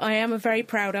mum, but I am a very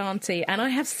proud auntie, and I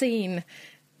have seen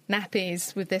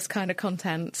nappies with this kind of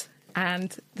content,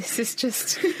 and this is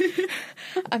just...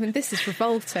 I mean, this is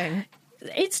revolting.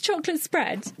 It's chocolate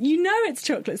spread. You know it's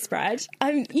chocolate spread.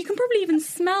 You can probably even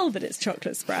smell that it's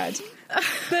chocolate spread.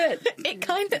 But it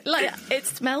kind of, it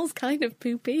smells kind of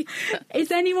poopy. Is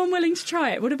anyone willing to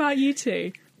try it? What about you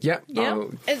two? Yeah.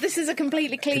 Oh. This is a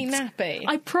completely clean nappy.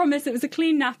 I promise it was a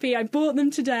clean nappy. I bought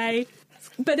them today.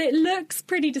 But it looks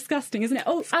pretty disgusting, isn't it?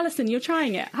 Oh, Alison, you're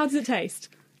trying it. How does it taste?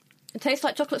 It tastes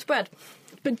like chocolate spread.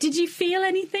 But did you feel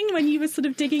anything when you were sort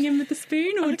of digging in with the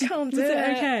spoon? Or I can't do was it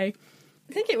it. okay?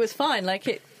 I think it was fine.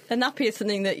 A nappy is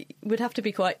something that would have to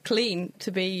be quite clean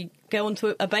to go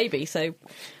onto a baby. So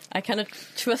I kind of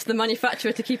trust the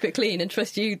manufacturer to keep it clean and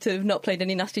trust you to have not played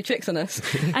any nasty tricks on us.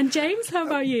 And James, how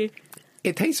about you?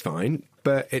 It tastes fine,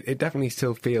 but it definitely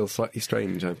still feels slightly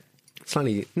strange. I'm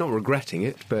slightly not regretting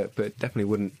it, but definitely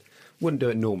wouldn't do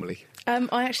it normally.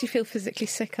 I actually feel physically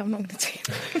sick. I'm not going to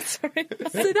do that. Sorry.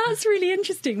 So that's really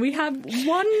interesting. We have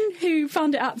one who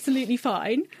found it absolutely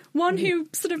fine, one who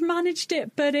sort of managed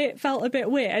it but it felt a bit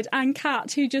weird, and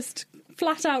Kat who just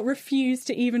flat out refused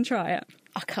to even try it.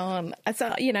 I can't.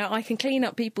 I can clean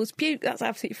up people's puke. That's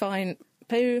absolutely fine.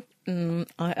 Poo,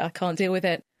 I can't deal with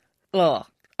it. Ugh.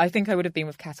 I think I would have been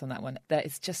with Kat on that one. There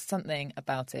is just something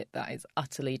about it that is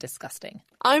utterly disgusting.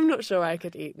 I'm not sure I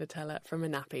could eat Nutella from a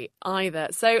nappy either.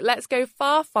 So let's go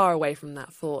far, far away from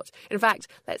that thought. In fact,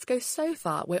 let's go so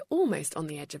far we're almost on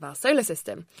the edge of our solar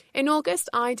system. In August,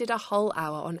 I did a whole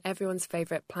hour on everyone's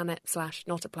favourite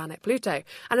planet/not a planet, Pluto.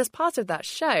 And as part of that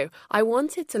show, I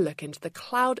wanted to look into the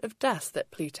cloud of dust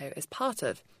that Pluto is part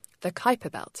of. The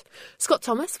Kuiper Belt. Scott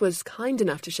Thomas was kind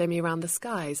enough to show me around the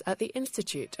skies at the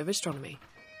Institute of Astronomy.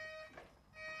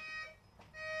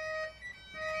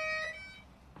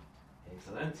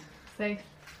 Excellent. Safe.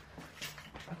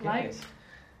 Okay. Light.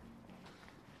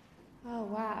 Oh,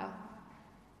 wow.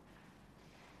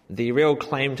 The real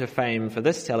claim to fame for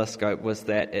this telescope was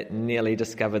that it nearly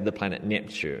discovered the planet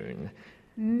Neptune.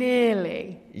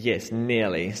 Nearly. Yes,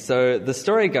 nearly. So the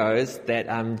story goes that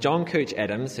John Couch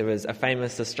Adams, who is a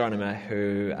famous astronomer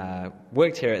who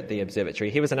worked here at the observatory,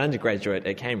 he was an undergraduate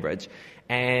at Cambridge,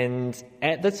 and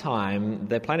at the time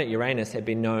the planet Uranus had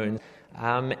been known,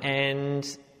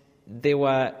 and there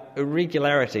were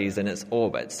irregularities in its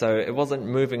orbit, so it wasn't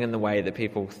moving in the way that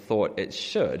people thought it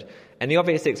should. And the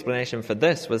obvious explanation for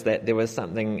this was that there was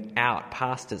something out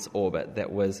past its orbit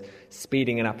that was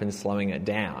speeding it up and slowing it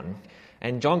down.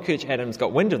 And John Couch Adams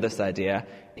got wind of this idea.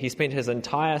 He spent his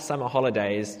entire summer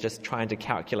holidays just trying to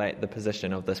calculate the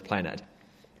position of this planet.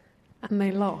 And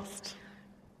they lost.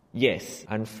 Yes.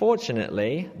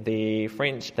 Unfortunately, the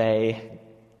French, they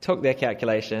took their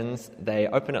calculations, they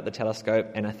opened up the telescope,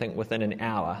 and I think within an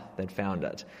hour they'd found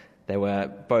it. They were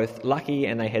both lucky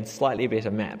and they had slightly better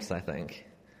maps, I think.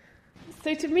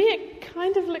 So to me it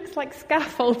kind of looks like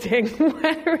scaffolding,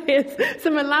 where is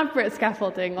some elaborate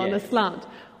scaffolding on a slant.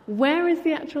 Where is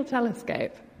the actual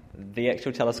telescope? The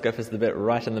actual telescope is the bit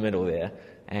right in the middle there,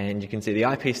 and you can see the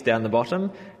eyepiece down the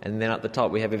bottom, and then at the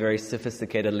top we have a very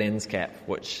sophisticated lens cap,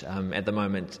 which at the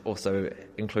moment also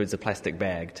includes a plastic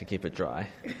bag to keep it dry.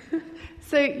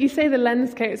 So you say the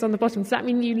lens cape is on the bottom. Does that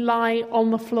mean you lie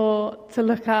on the floor to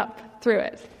look up through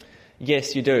it?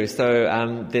 Yes, you do.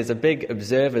 So there's a big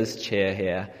observer's chair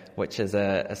here, which is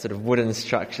a sort of wooden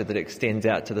structure that extends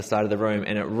out to the side of the room,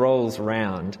 and it rolls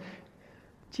round.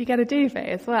 Do you get a duvet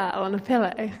as well on a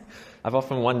pillow? I've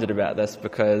often wondered about this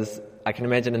because I can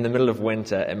imagine in the middle of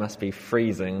winter it must be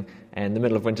freezing, and the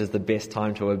middle of winter is the best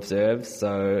time to observe,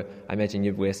 so I imagine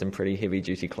you'd wear some pretty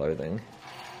heavy-duty clothing.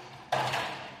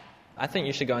 I think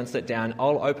you should go and sit down.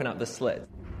 I'll open up the slit.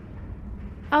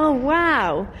 Oh,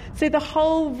 wow. So the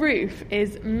whole roof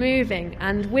is moving,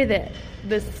 and with it,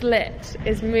 the slit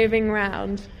is moving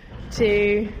round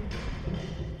to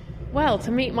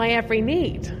meet my every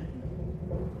need.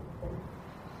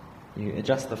 You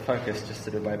adjust the focus just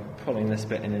sort of by pulling this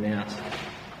bit in and out.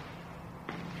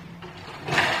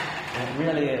 And it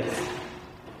really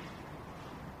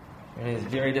is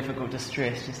very difficult to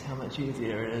stress just how much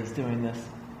easier it is doing this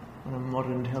on a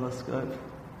modern telescope.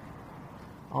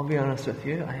 I'll be honest with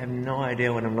you, I have no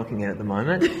idea what I'm looking at the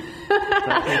moment.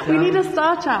 We need a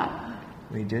star chart.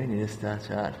 We do need a star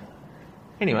chart.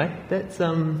 Anyway, that's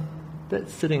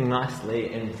sitting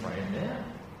nicely in frame there.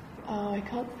 Oh, I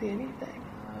can't see anything.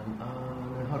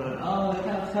 Hold on. Oh, the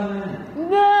cloud's coming.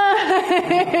 No!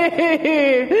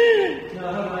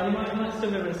 No, hold on. You might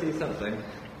still be able to see something.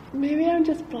 Maybe I'm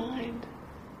just blind.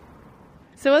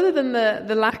 So other than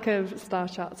the lack of star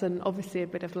charts and obviously a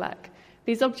bit of luck,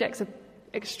 these objects are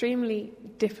extremely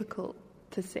difficult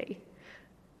to see.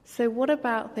 So what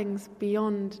about things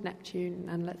beyond Neptune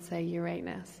and, let's say,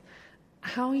 Uranus?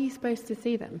 How are you supposed to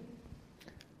see them?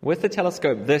 With a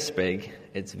telescope this big,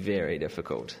 it's very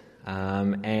difficult.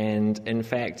 And in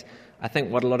fact, I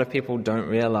think what a lot of people don't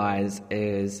realise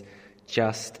is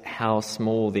just how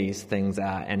small these things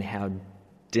are and how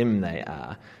dim they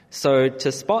are. So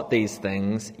to spot these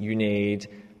things, you need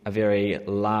a very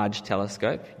large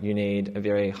telescope, you need a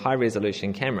very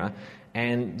high-resolution camera,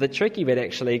 and the tricky bit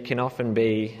actually can often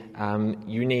be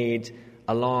you need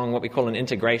a long, what we call an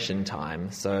integration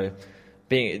time. So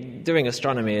doing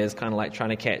astronomy is kind of like trying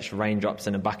to catch raindrops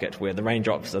in a bucket, where the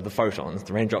raindrops are the photons,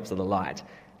 the raindrops are the light.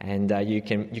 And you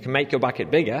can make your bucket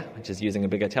bigger, which is using a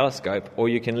bigger telescope, or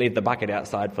you can leave the bucket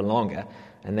outside for longer,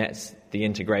 and that's the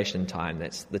integration time.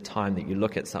 That's the time that you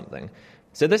look at something.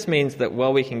 So this means that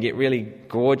while we can get really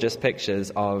gorgeous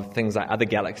pictures of things like other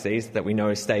galaxies that we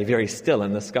know stay very still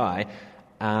in the sky,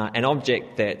 an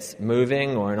object that's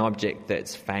moving or an object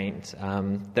that's faint,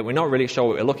 that we're not really sure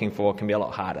what we're looking for, can be a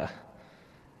lot harder.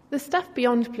 The stuff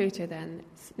beyond Pluto, then,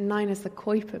 it's known as the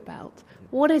Kuiper belt.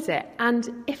 What is it?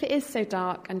 And if it is so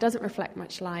dark and doesn't reflect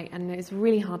much light and is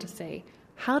really hard to see,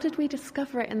 how did we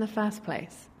discover it in the first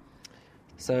place?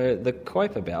 So the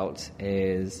Kuiper belt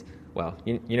is, well,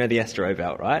 you know the asteroid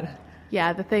belt, right?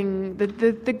 Yeah,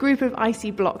 the group of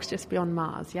icy blocks just beyond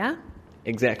Mars, yeah?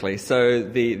 Exactly. So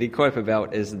the Kuiper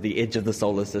belt is the edge of the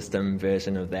solar system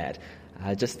version of that.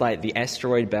 Just like the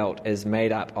asteroid belt is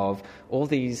made up of all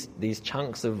these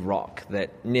chunks of rock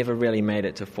that never really made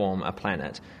it to form a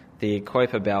planet, the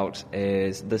Kuiper belt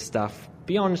is the stuff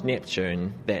beyond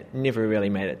Neptune that never really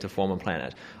made it to form a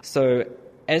planet. So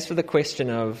as for the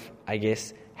question of, I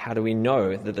guess, how do we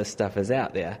know that this stuff is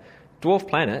out there? Dwarf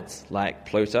planets like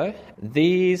Pluto,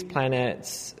 these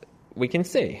planets we can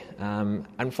see.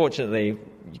 Unfortunately,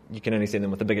 you can only see them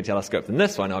with a bigger telescope than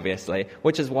this one, obviously,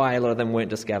 which is why a lot of them weren't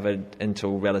discovered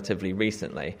until relatively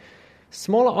recently.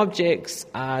 Smaller objects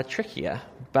are trickier,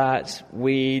 but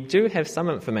we do have some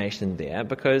information there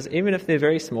because even if they're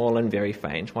very small and very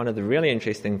faint, one of the really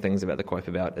interesting things about the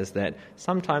Kuiper belt is that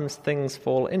sometimes things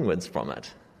fall inwards from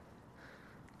it.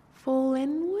 Fall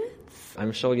inwards?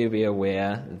 I'm sure you'll be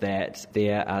aware that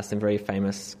there are some very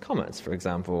famous comets, for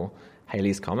example,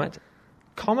 Halley's Comet.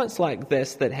 Comets like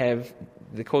this they're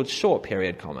called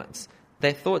short-period comets.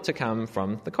 They're thought to come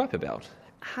from the Kuiper belt.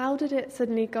 How did it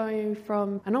suddenly go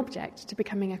from an object to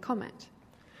becoming a comet?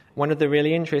 One of the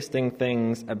really interesting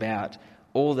things about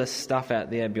all this stuff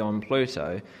out there beyond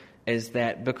Pluto is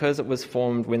that because it was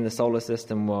formed when the solar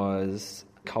system was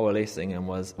coalescing and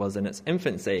was in its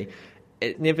infancy,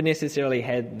 it never necessarily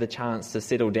had the chance to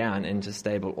settle down into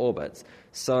stable orbits.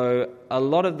 So a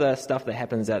lot of the stuff that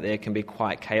happens out there can be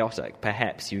quite chaotic.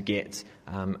 Perhaps you get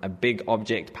a big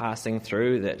object passing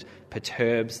through that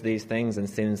perturbs these things and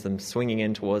sends them swinging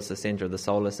in towards the center of the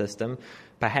solar system.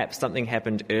 Perhaps something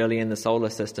happened early in the solar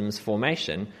system's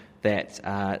formation that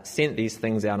sent these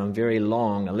things out on very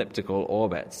long elliptical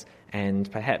orbits. And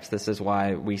perhaps this is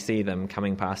why we see them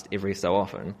coming past every so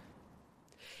often.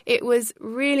 It was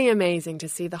really amazing to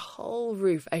see the whole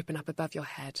roof open up above your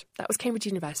head. That was Cambridge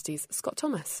University's Scott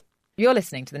Thomas. You're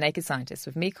listening to The Naked Scientist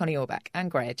with me, Connie Orbach,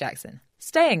 and Graihagh Jackson.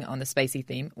 Staying on the spacey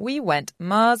theme, we went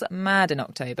Mars mad in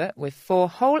October with 4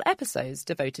 whole episodes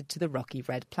devoted to the rocky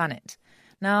red planet.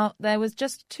 Now, there was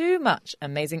just too much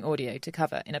amazing audio to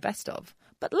cover in a best-of,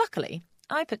 but luckily,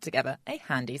 I put together a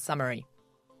handy summary.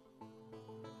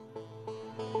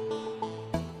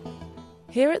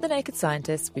 Here at The Naked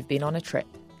Scientist, we've been on a trip.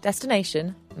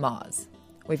 Destination, Mars.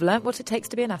 We've learnt what it takes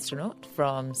to be an astronaut,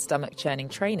 from stomach-churning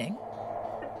training.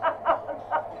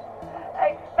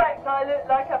 Expect I look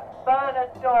like a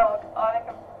Bernard dog. I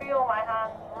can feel my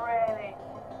hands really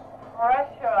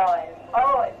pressurised.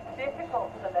 Oh, it's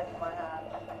difficult to lift my hand.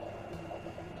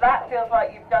 That feels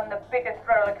like you've done the biggest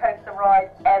roller coaster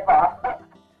ride ever.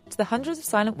 To the hundreds of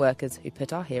silent workers who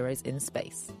put our heroes in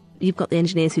space. You've got the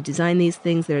engineers who design these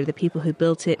things, there are the people who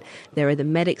built it, there are the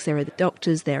medics, there are the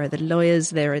doctors, there are the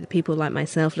lawyers, there are the people like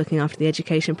myself looking after the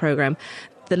education programme.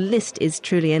 The list is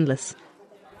truly endless.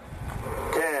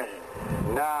 10,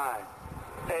 9,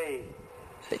 8.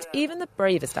 But even the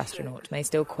bravest astronaut may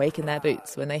still quake in their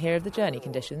boots when they hear of the journey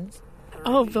conditions.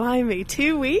 Oh, blimey,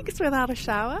 2 weeks without a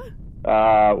shower?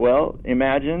 Well,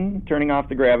 imagine turning off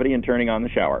the gravity and turning on the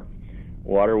shower.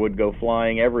 Water would go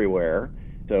flying everywhere.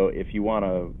 So if you want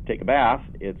to take a bath,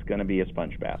 it's going to be a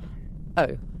sponge bath.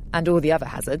 Oh, and all the other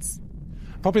hazards.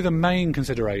 Probably the main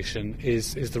consideration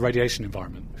is the radiation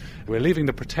environment. We're leaving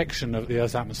the protection of the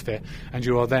Earth's atmosphere, and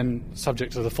you are then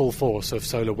subject to the full force of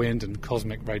solar wind and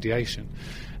cosmic radiation.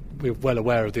 We're well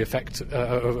aware of the effect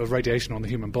of radiation on the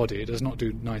human body. It does not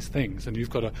do nice things, and you've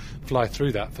got to fly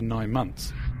through that for 9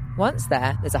 months. Once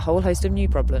there's a whole host of new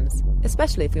problems,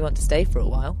 especially if we want to stay for a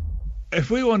while. If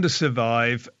we want to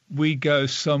survive, we go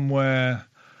somewhere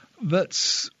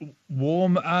that's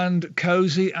warm and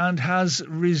cosy and has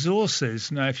resources.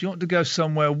 Now, if you want to go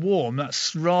somewhere warm,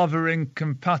 that's rather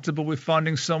incompatible with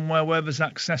finding somewhere where there's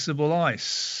accessible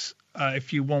ice.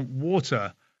 If you want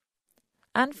water.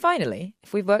 And finally,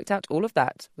 if we've worked out all of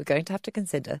that, we're going to have to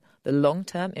consider the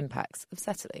long-term impacts of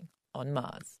settling on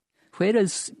Mars.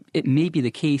 Whereas it may be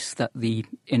the case that the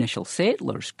initial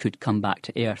settlers could come back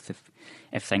to Earth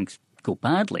if things go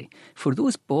badly, for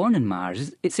those born on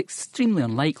Mars, it's extremely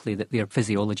unlikely that their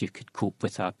physiology could cope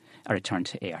with a return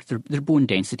to Earth. Their bone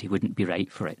density wouldn't be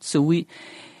right for it. So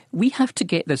we have to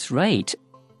get this right.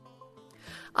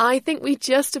 I think we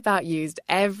just about used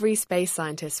every space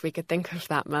scientist we could think of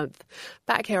that month.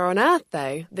 Back here on Earth,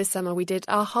 though, this summer we did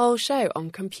a whole show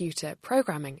on computer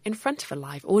programming in front of a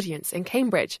live audience in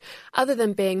Cambridge. Other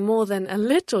than being more than a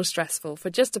little stressful for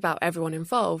just about everyone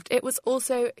involved, it was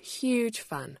also huge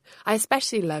fun. I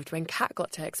especially loved when Kat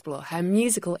got to explore her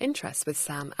musical interests with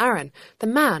Sam Aaron, the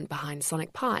man behind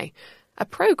Sonic Pi, a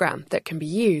program that can be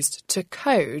used to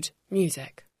code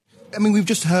music. I mean, we've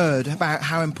just heard about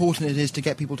how important it is to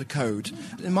get people to code.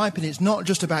 In my opinion, it's not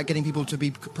just about getting people to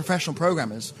be professional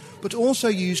programmers, but to also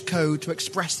use code to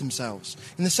express themselves.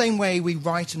 In the same way we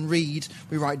write and read,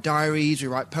 we write diaries, we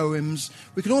write poems,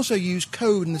 we can also use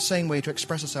code in the same way to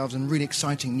express ourselves in really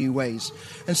exciting new ways.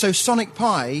 And so Sonic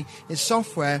Pi is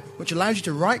software which allows you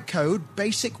to write code,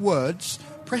 basic words,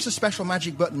 press a special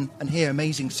magic button and hear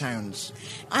amazing sounds.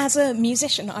 As a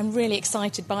musician, I'm really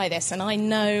excited by this, and I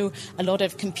know a lot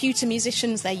of computer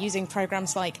musicians, they're using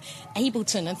programs like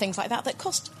Ableton and things like that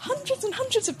cost hundreds and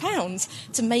hundreds of pounds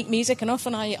to make music, and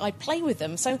often I play with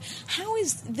them. So how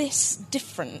is this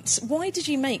different? Why did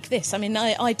you make this? I mean,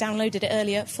 I downloaded it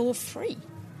earlier for free.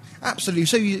 Absolutely.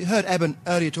 So you heard Eben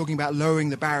earlier talking about lowering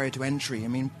the barrier to entry. I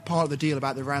mean, part of the deal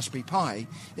about the Raspberry Pi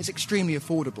is extremely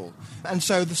affordable. And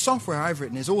so the software I've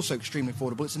written is also extremely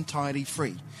affordable. It's entirely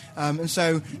free. And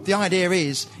so the idea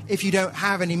is, if you don't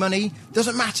have any money,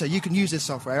 doesn't matter. You can use this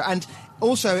software. And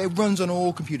also, it runs on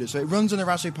all computers. So it runs on the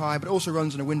Raspberry Pi, but also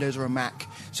runs on a Windows or a Mac.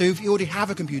 So if you already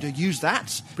have a computer, use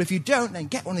that. But if you don't, then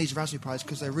get one of these Raspberry Pis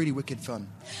because they're really wicked fun.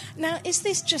 Now, is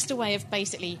this just a way of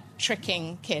basically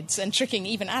tricking kids and tricking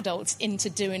even adults into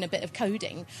doing a bit of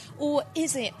coding? Or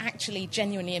is it actually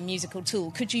genuinely a musical tool?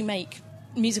 Could you make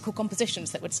musical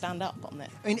compositions that would stand up on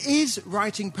it? I mean, is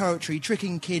writing poetry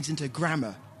tricking kids into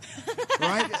grammar?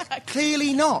 Right?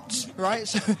 Clearly not, right?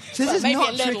 So this is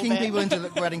not tricking people into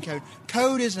writing code.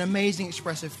 Code is an amazing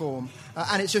expressive form,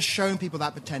 and it's just showing people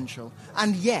that potential.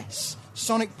 And yes,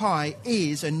 Sonic Pi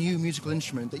is a new musical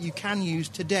instrument that you can use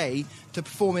today to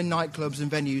perform in nightclubs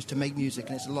and venues to make music,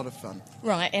 and it's a lot of fun.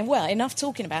 Right, and well, enough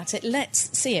talking about it.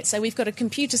 Let's see it. So we've got a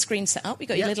computer screen set up. We've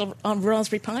got your little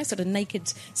Raspberry Pi, sort of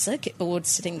naked circuit board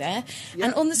sitting there. Yep.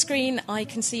 And on the screen, I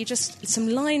can see just some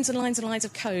lines and lines and lines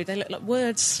of code. They look like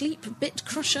words: sleep, bit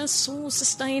crusher, saw,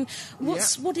 sustain.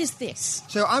 What is this?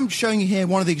 So I'm showing you here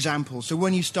one of the examples. So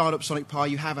when you start up Sonic Pi,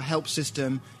 you have a help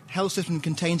system. Help system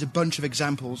contains a bunch of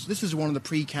examples. This is one of the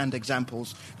pre-canned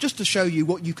examples, just to show you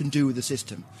what you can do with the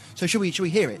system. So should we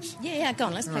hear it? Yeah, go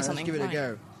on, let's play something. Let's give it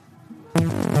a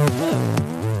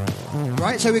go.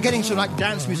 Right, so we're getting some like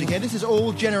dance music here. This is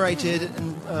all generated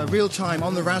in real time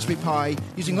on the Raspberry Pi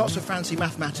using lots of fancy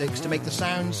mathematics to make the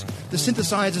sounds. The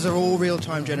synthesizers are all real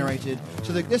time generated.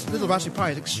 So this little Raspberry Pi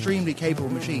is an extremely capable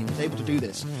machine. It's able to do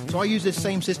this. So I use this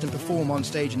same system to perform on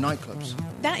stage in nightclubs.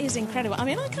 That is incredible. I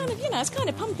mean, I kind of, it's kind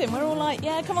of pumping. We're all like,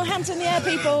 yeah, come on, hands in the air,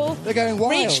 people. They're going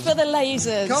wild. Reach for the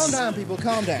lasers. Calm down, people,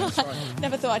 calm down.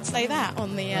 Never thought I'd say that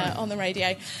on the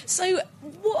radio. So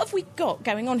what have we got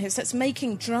going on here? So it's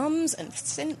making drums and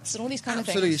synths and all these kind of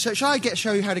things. Absolutely. So shall I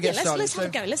show you how to get started? Let's have a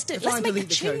go. Let's do it. Let's make a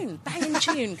tune. Banging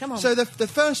tune. Come on. So the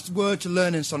first word to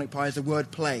learn in Sonic Pi is the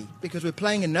word play, because we're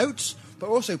playing in notes, but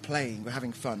we're also playing. We're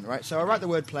having fun, right? So I write the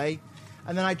word play,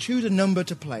 and then I choose a number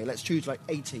to play. Let's choose like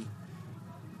 80.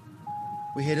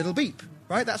 We hear a little beep,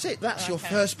 right? That's it. That's your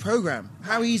first program.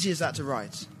 How easy is that to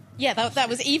write? Yeah, that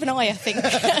was even I think.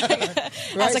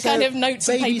 As a kind of notes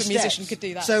and paper musician could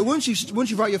do that. So once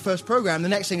you write your first program, the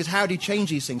next thing is how do you change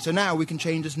these things? So now we can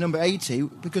change this number 80,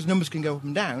 because numbers can go up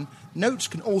and down. Notes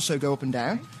can also go up and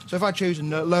down. So if I choose a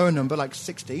lower number, like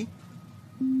 60,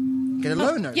 get a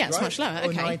lower note, yeah, it's right? much lower, Or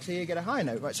okay. 90, you get a higher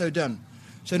note, right? So done.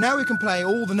 So now we can play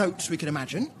all the notes we can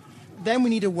imagine. Then we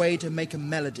need a way to make a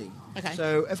melody. Okay.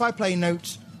 So if I play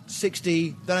note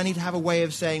 60, then I need to have a way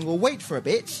of saying, well, wait for a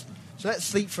bit. So let's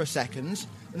sleep for a second,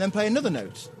 and then play another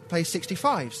note. Play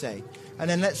 65, say. And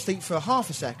then let's sleep for half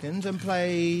a second and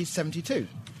play 72.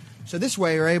 So this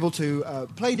way you're able to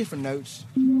play different notes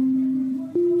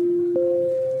and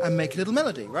make a little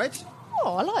melody, right?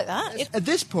 Oh, I like that. At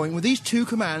this point, with these two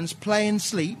commands, play and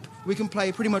sleep, we can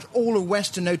play pretty much all of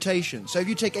Western notation. So if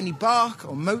you take any Bach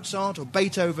or Mozart or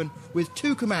Beethoven, with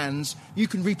two commands, you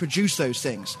can reproduce those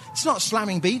things. It's not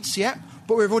slamming beats yet,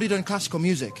 but we've already done classical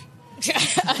music.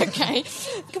 Okay.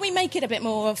 Can we make it a bit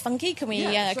more funky? Can we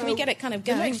get it kind of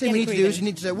going? The next thing we need to do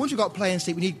is once we've got play and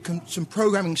sleep, we need some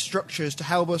programming structures to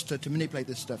help us to manipulate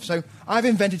this stuff. So I've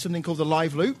invented something called the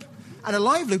live loop. And a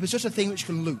live loop is just a thing which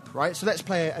can loop, right? So let's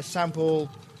play a sample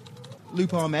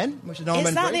loop amen, which is an amen break.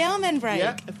 Is that the amen break?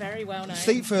 Yeah. Very well known.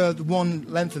 Sleep for the one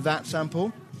length of that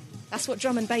sample. That's what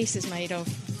drum and bass is made of,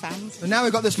 fans. So now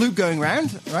we've got this loop going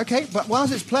round. Okay, but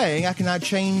whilst it's playing, I can now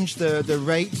change the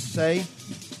rate, say,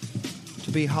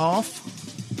 to be half.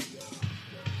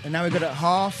 And now we've got it at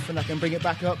half, and I can bring it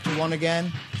back up to 1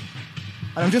 again.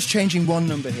 And I'm just changing one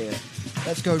number here.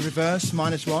 Let's go reverse,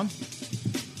 -1.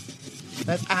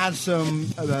 Let's add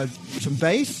some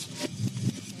bass.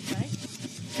 Okay.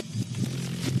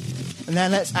 And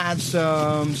then let's add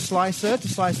some slicer to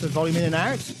slice the volume in and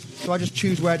out. So I just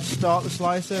choose where to start the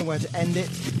slicer and where to end it.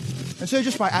 And so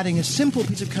just by adding a simple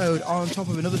piece of code on top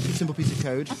of another simple piece of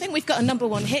code. I think we've got a number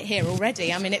one hit here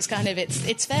already. I mean, it's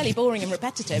fairly boring and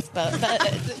repetitive, but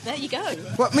there you go.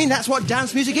 Well, I mean, that's what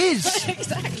dance music is.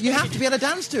 Exactly. You have to be able to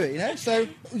dance to it, you know? So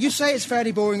you say it's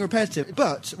fairly boring and repetitive,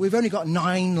 but we've only got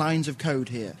 9 lines of code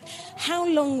here. How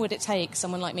long would it take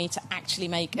someone like me to actually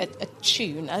make a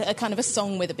tune, a kind of a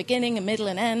song with a beginning, a middle,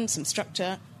 and end, some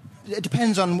structure? It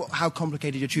depends on how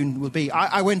complicated your tune will be.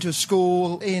 I went to a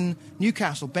school in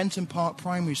Newcastle, Benton Park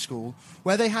Primary School,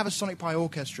 where they have a Sonic Pi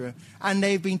orchestra, and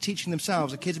they've been teaching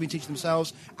themselves, the kids have been teaching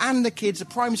themselves, and the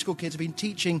primary school kids have been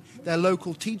teaching their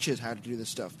local teachers how to do this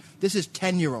stuff. This is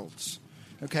 10-year-olds.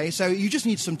 Okay, so you just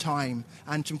need some time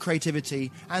and some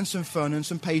creativity and some fun and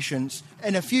some patience.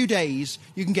 In a few days,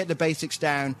 you can get the basics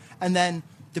down, and then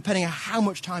depending on how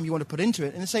much time you want to put into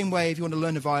it, in the same way if you want to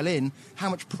learn the violin, how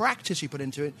much practice you put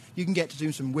into it, you can get to do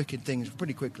some wicked things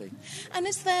pretty quickly. And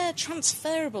is there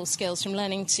transferable skills from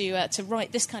learning to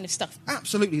write this kind of stuff?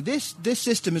 Absolutely. This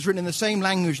system is written in the same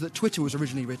language that Twitter was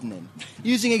originally written in,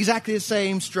 using exactly the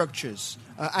same structures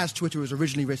as Twitter was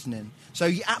originally written in. So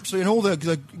absolutely, and all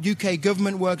the UK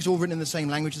government work is all written in the same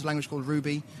language. It's a language called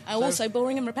Ruby. Also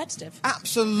boring and repetitive.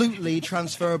 Absolutely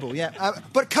transferable, yeah.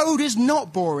 But code is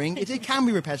not boring. It can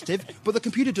be repetitive, but the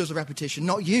computer does the repetition,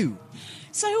 not you.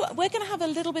 So we're going to have a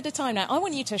little bit of time now. I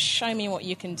want you to show me what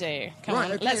you can do. Come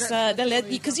on, okay, let's.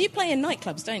 Because you play in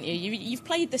nightclubs, don't you? You've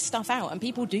played this stuff out, and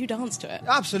people do dance to it.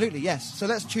 Absolutely, yes. So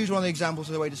let's choose one of the examples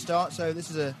of the way to start. So this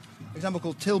is an example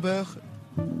called Tilburg.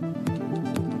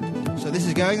 So this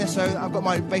is going. So I've got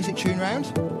my basic tune round.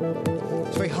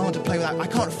 It's very hard to play with that. I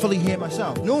can't fully hear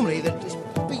myself. Normally the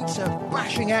beats are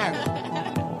bashing out.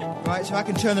 Right, so I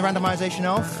can turn the randomization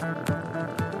off.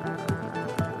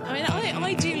 I mean,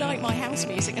 I do like my house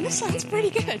music, and this sounds pretty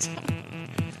good.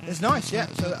 It's nice, yeah.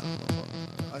 So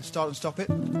I start and stop it.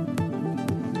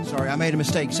 Sorry, I made a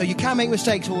mistake. So you can make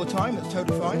mistakes all the time. That's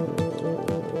totally fine.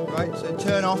 Right, so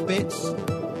turn off bits.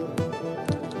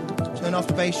 Turn off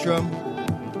the bass drum.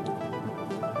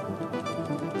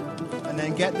 And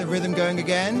then get the rhythm going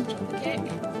again. Kick.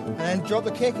 And then drop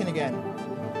the kick in again.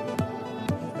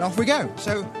 and off we go.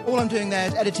 So all I'm doing there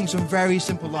is editing some very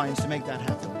simple lines to make that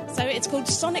happen. So it's called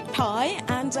Sonic Pi,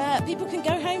 and people can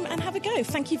go home and have a go.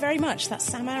 Thank you very much. That's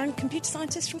Sam Aaron, computer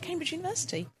scientist from Cambridge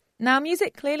University. Now,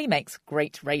 music clearly makes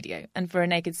great radio, and for a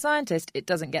naked scientist, it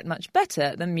doesn't get much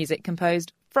better than music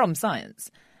composed from science.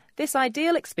 This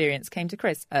ideal experience came to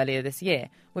Chris earlier this year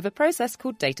with a process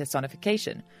called data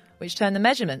sonification, which turned the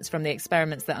measurements from the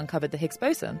experiments that uncovered the Higgs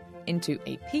boson into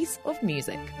a piece of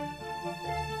music.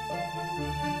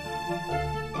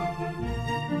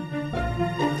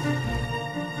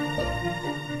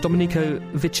 Domenico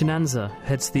Vicinanza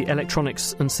heads the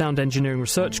Electronics and Sound Engineering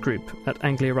Research Group at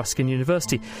Anglia Ruskin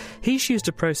University. He's used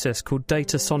a process called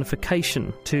data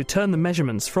sonification to turn the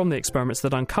measurements from the experiments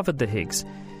that uncovered the Higgs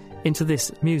into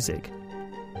this music.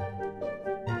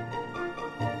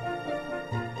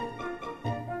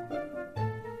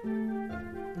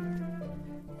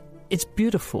 It's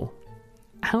beautiful.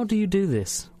 How do you do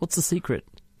this? What's the secret?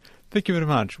 Thank you very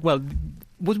much. Well,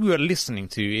 what we are listening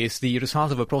to is the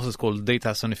result of a process called data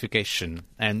sonification.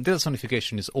 And data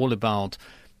sonification is all about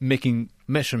making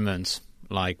measurements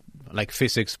like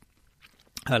physics,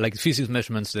 like physics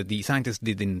measurements that the scientists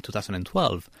did in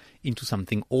 2012 into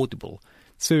something audible.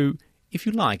 So, if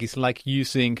you like, it's like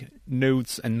using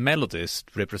notes and melodies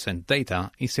to represent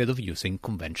data instead of using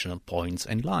conventional points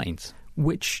and lines.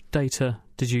 Which data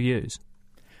did you use?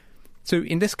 So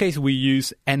in this case, we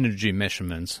use energy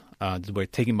measurements that were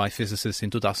taken by physicists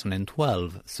in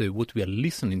 2012. So what we are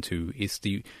listening to is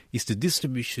the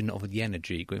distribution of the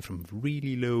energy going from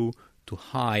really low to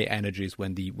high energies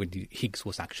when the Higgs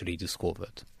was actually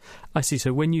discovered. I see.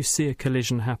 So when you see a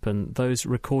collision happen, those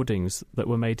recordings that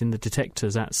were made in the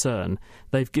detectors at CERN,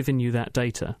 they've given you that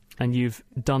data, and you've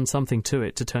done something to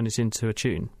it to turn it into a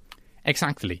tune.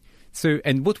 Exactly. So,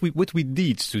 and what we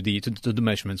did to the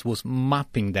measurements was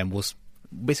mapping them, was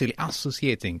basically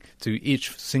associating to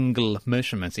each single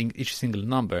measurement, in each single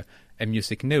number, a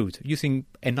music note using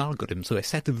an algorithm, so a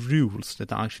set of rules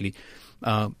that are actually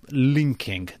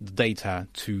linking the data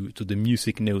to the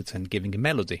music notes and giving a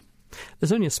melody.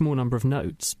 There's only a small number of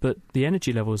notes, but the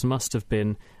energy levels must have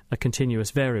been a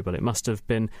continuous variable. It must have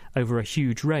been over a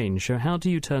huge range. So how do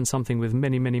you turn something with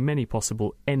many, many, many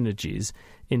possible energies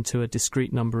into a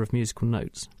discrete number of musical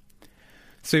notes?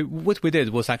 So what we did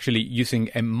was actually using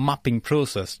a mapping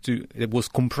process that was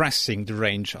compressing the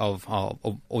range of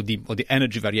the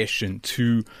energy variation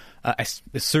to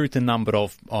a certain number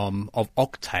of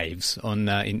octaves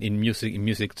in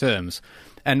music terms.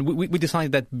 And we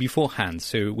decided that beforehand.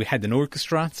 So we had an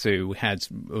orchestra, so we had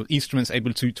instruments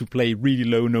able to play really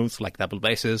low notes like double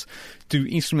basses, to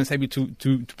instruments able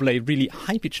to play really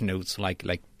high-pitched notes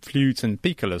like flutes and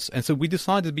piccolos. And so we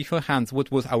decided beforehand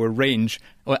what was our range,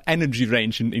 or energy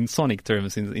range in sonic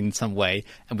terms in some way,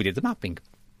 and we did the mapping.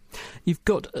 You've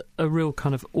got a real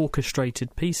kind of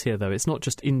orchestrated piece here, though. It's not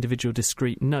just individual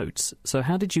discrete notes. So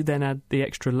how did you then add the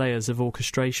extra layers of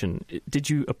orchestration? Did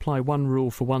you apply one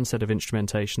rule for one set of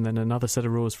instrumentation, then another set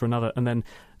of rules for another, and then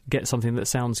get something that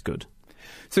sounds good?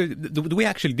 So the way I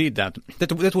actually did that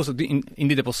was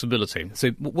indeed a possibility.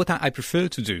 So what I prefer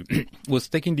to do was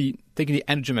taking the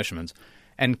energy measurement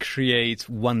and create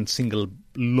one single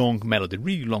long melody,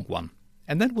 really long one.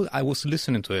 And then I was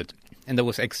listening to it, and I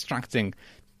was extracting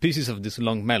pieces of this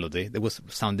long melody that was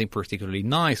sounding particularly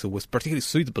nice or was particularly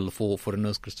suitable for an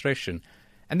orchestration.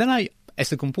 And then I,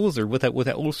 as a composer, what I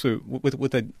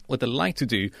like to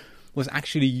do was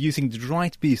actually using the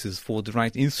right pieces for the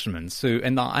right instruments. So,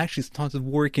 and I actually started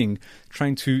working,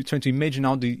 trying to imagine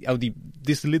how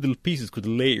these little pieces could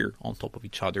layer on top of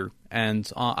each other. And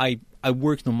I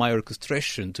worked on my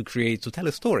orchestration to tell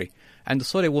a story. And the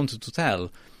story I wanted to tell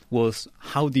was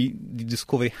how the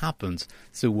discovery happened.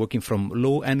 So working from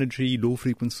low energy, low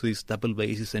frequencies, double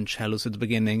basses and cellos at the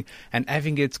beginning, and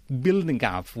having it building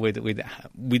up with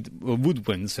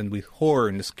woodwinds and with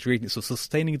horns,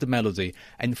 sustaining the melody,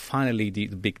 and finally the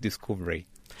big discovery.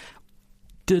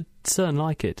 Did CERN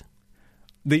like it?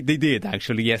 They did,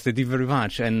 actually, yes, they did very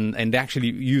much, and they actually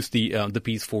used the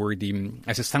piece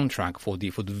as a soundtrack for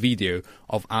the video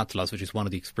of Atlas, which is one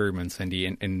of the experiments and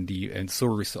the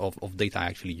source of data I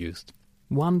actually used.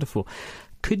 Wonderful.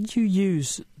 Could you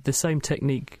use the same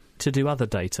technique to do other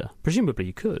data? Presumably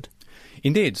you could.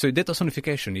 Indeed. So data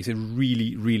sonification is a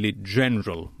really, really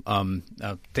general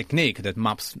technique that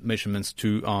maps measurements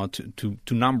to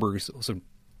numbers.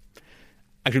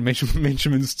 Actually,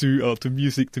 measurements to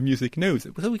music notes,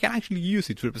 so we can actually use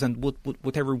it to represent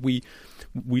whatever we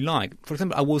like. For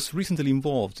example, I was recently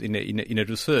involved in a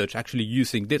research actually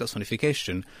using data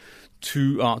sonification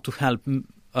to help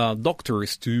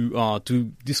doctors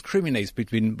to discriminate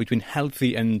between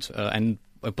healthy and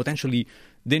potentially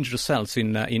dangerous cells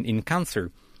in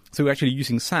cancer. So we're actually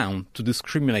using sound to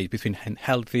discriminate between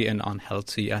healthy and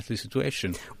unhealthy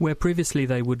situation. Where previously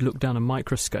they would look down a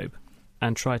microscope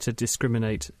and try to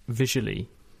discriminate visually,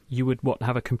 you would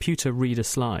have a computer read a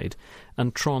slide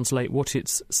and translate what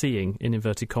it's seeing, in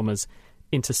inverted commas,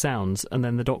 into sounds, and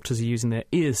then the doctors are using their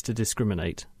ears to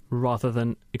discriminate rather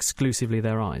than exclusively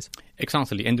their eyes.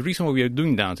 Exactly. And the reason why we are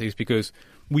doing that is because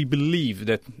we believe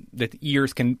that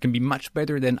ears can be much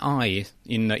better than eyes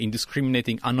in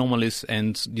discriminating anomalies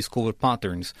and discover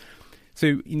patterns.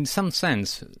 So in some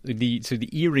sense, the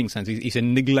hearing sense is a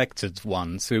neglected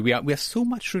one. So we are so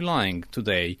much relying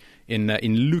today in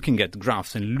looking at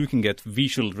graphs and looking at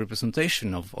visual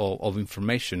representation of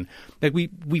information that we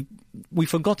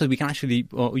forgot that we can actually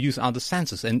use other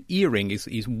senses, and hearing is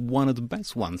one of the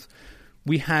best ones.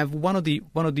 We have one of the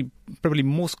probably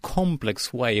most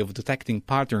complex way of detecting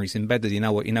patterns embedded in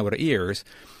our ears,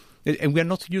 and we are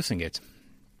not using it.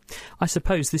 I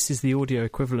suppose this is the audio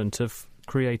equivalent of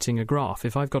creating a graph.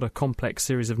 If I've got a complex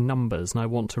series of numbers and I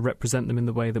want to represent them in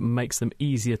the way that makes them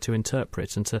easier to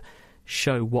interpret and to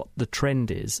show what the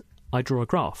trend is, I draw a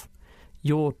graph.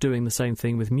 You're doing the same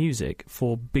thing with music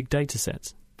for big data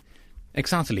sets.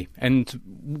 Exactly. And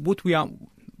what we are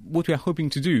hoping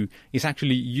to do is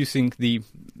actually using the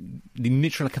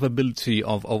natural capability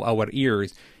of our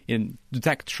ears in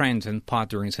detect trends and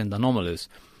patterns and anomalies.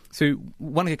 So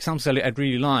one example I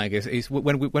really like is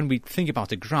when we think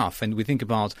about a graph and we think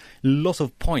about lots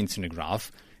of points in a graph,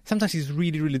 sometimes it's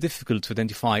really, really difficult to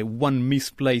identify one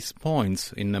misplaced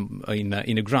point in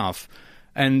a graph.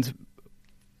 And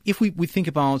if we think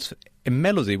about a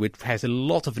melody which has a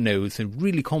lot of notes and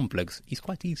really complex, it's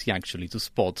quite easy actually to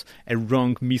spot a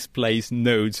wrong misplaced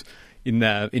note in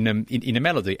a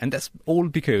melody, and that's all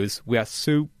because we are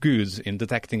so good in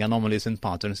detecting anomalies and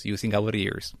patterns using our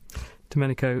ears.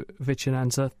 Domenico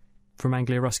Vicinanza from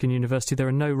Anglia Ruskin University. There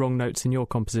are no wrong notes in your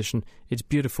composition. It's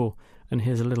beautiful, and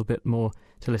here's a little bit more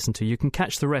to listen to. You can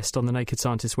catch the rest on the Naked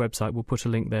Scientist website. We'll put a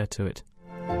link there to it.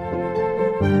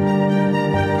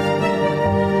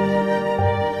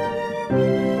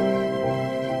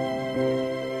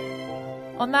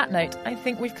 On that note, I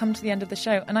think we've come to the end of the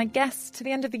show, and I guess to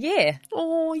the end of the year.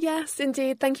 Oh, yes,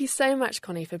 indeed. Thank you so much,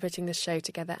 Connie, for putting this show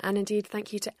together. And indeed,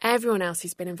 thank you to everyone else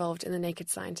who's been involved in The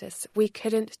Naked Scientists. We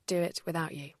couldn't do it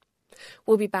without you.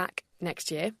 We'll be back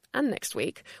next year and next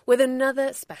week with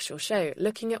another special show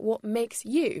looking at what makes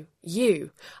you, you.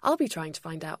 I'll be trying to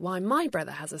find out why my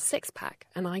brother has a six-pack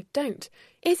and I don't.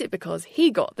 Is it because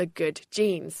he got the good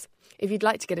genes? If you'd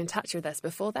like to get in touch with us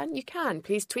before then, you can.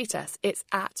 Please tweet us. It's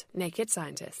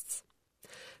 @NakedScientists.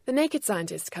 The Naked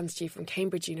Scientists comes to you from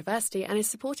Cambridge University and is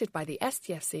supported by the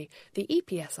STFC, the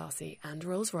EPSRC and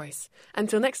Rolls-Royce.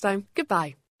 Until next time,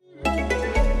 goodbye.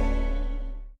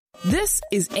 This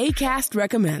is Acast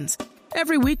Recommends.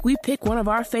 Every week we pick one of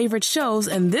our favorite shows,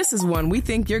 and this is one we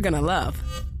think you're going to love.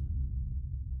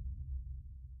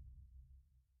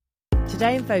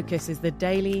 Today in Focus is the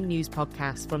daily news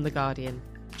podcast from The Guardian.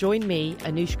 Join me,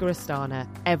 Anushka Astana,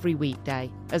 every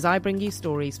weekday as I bring you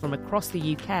stories from across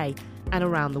the UK and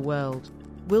around the world.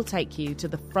 We'll take you to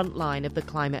the front line of the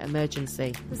climate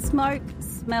emergency. The smoke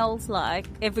smells like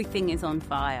everything is on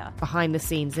fire. Behind the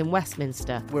scenes in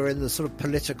Westminster. We're in the sort of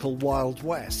political Wild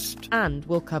West. And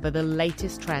we'll cover the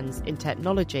latest trends in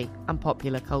technology and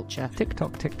popular culture.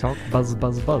 TikTok, TikTok, buzz,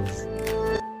 buzz, buzz.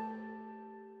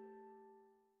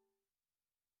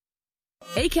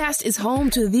 Acast is home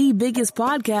to the biggest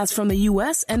podcasts from the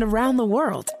US and around the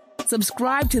world.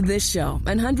 Subscribe to this show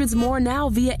and hundreds more now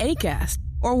via Acast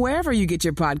or wherever you get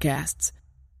your podcasts.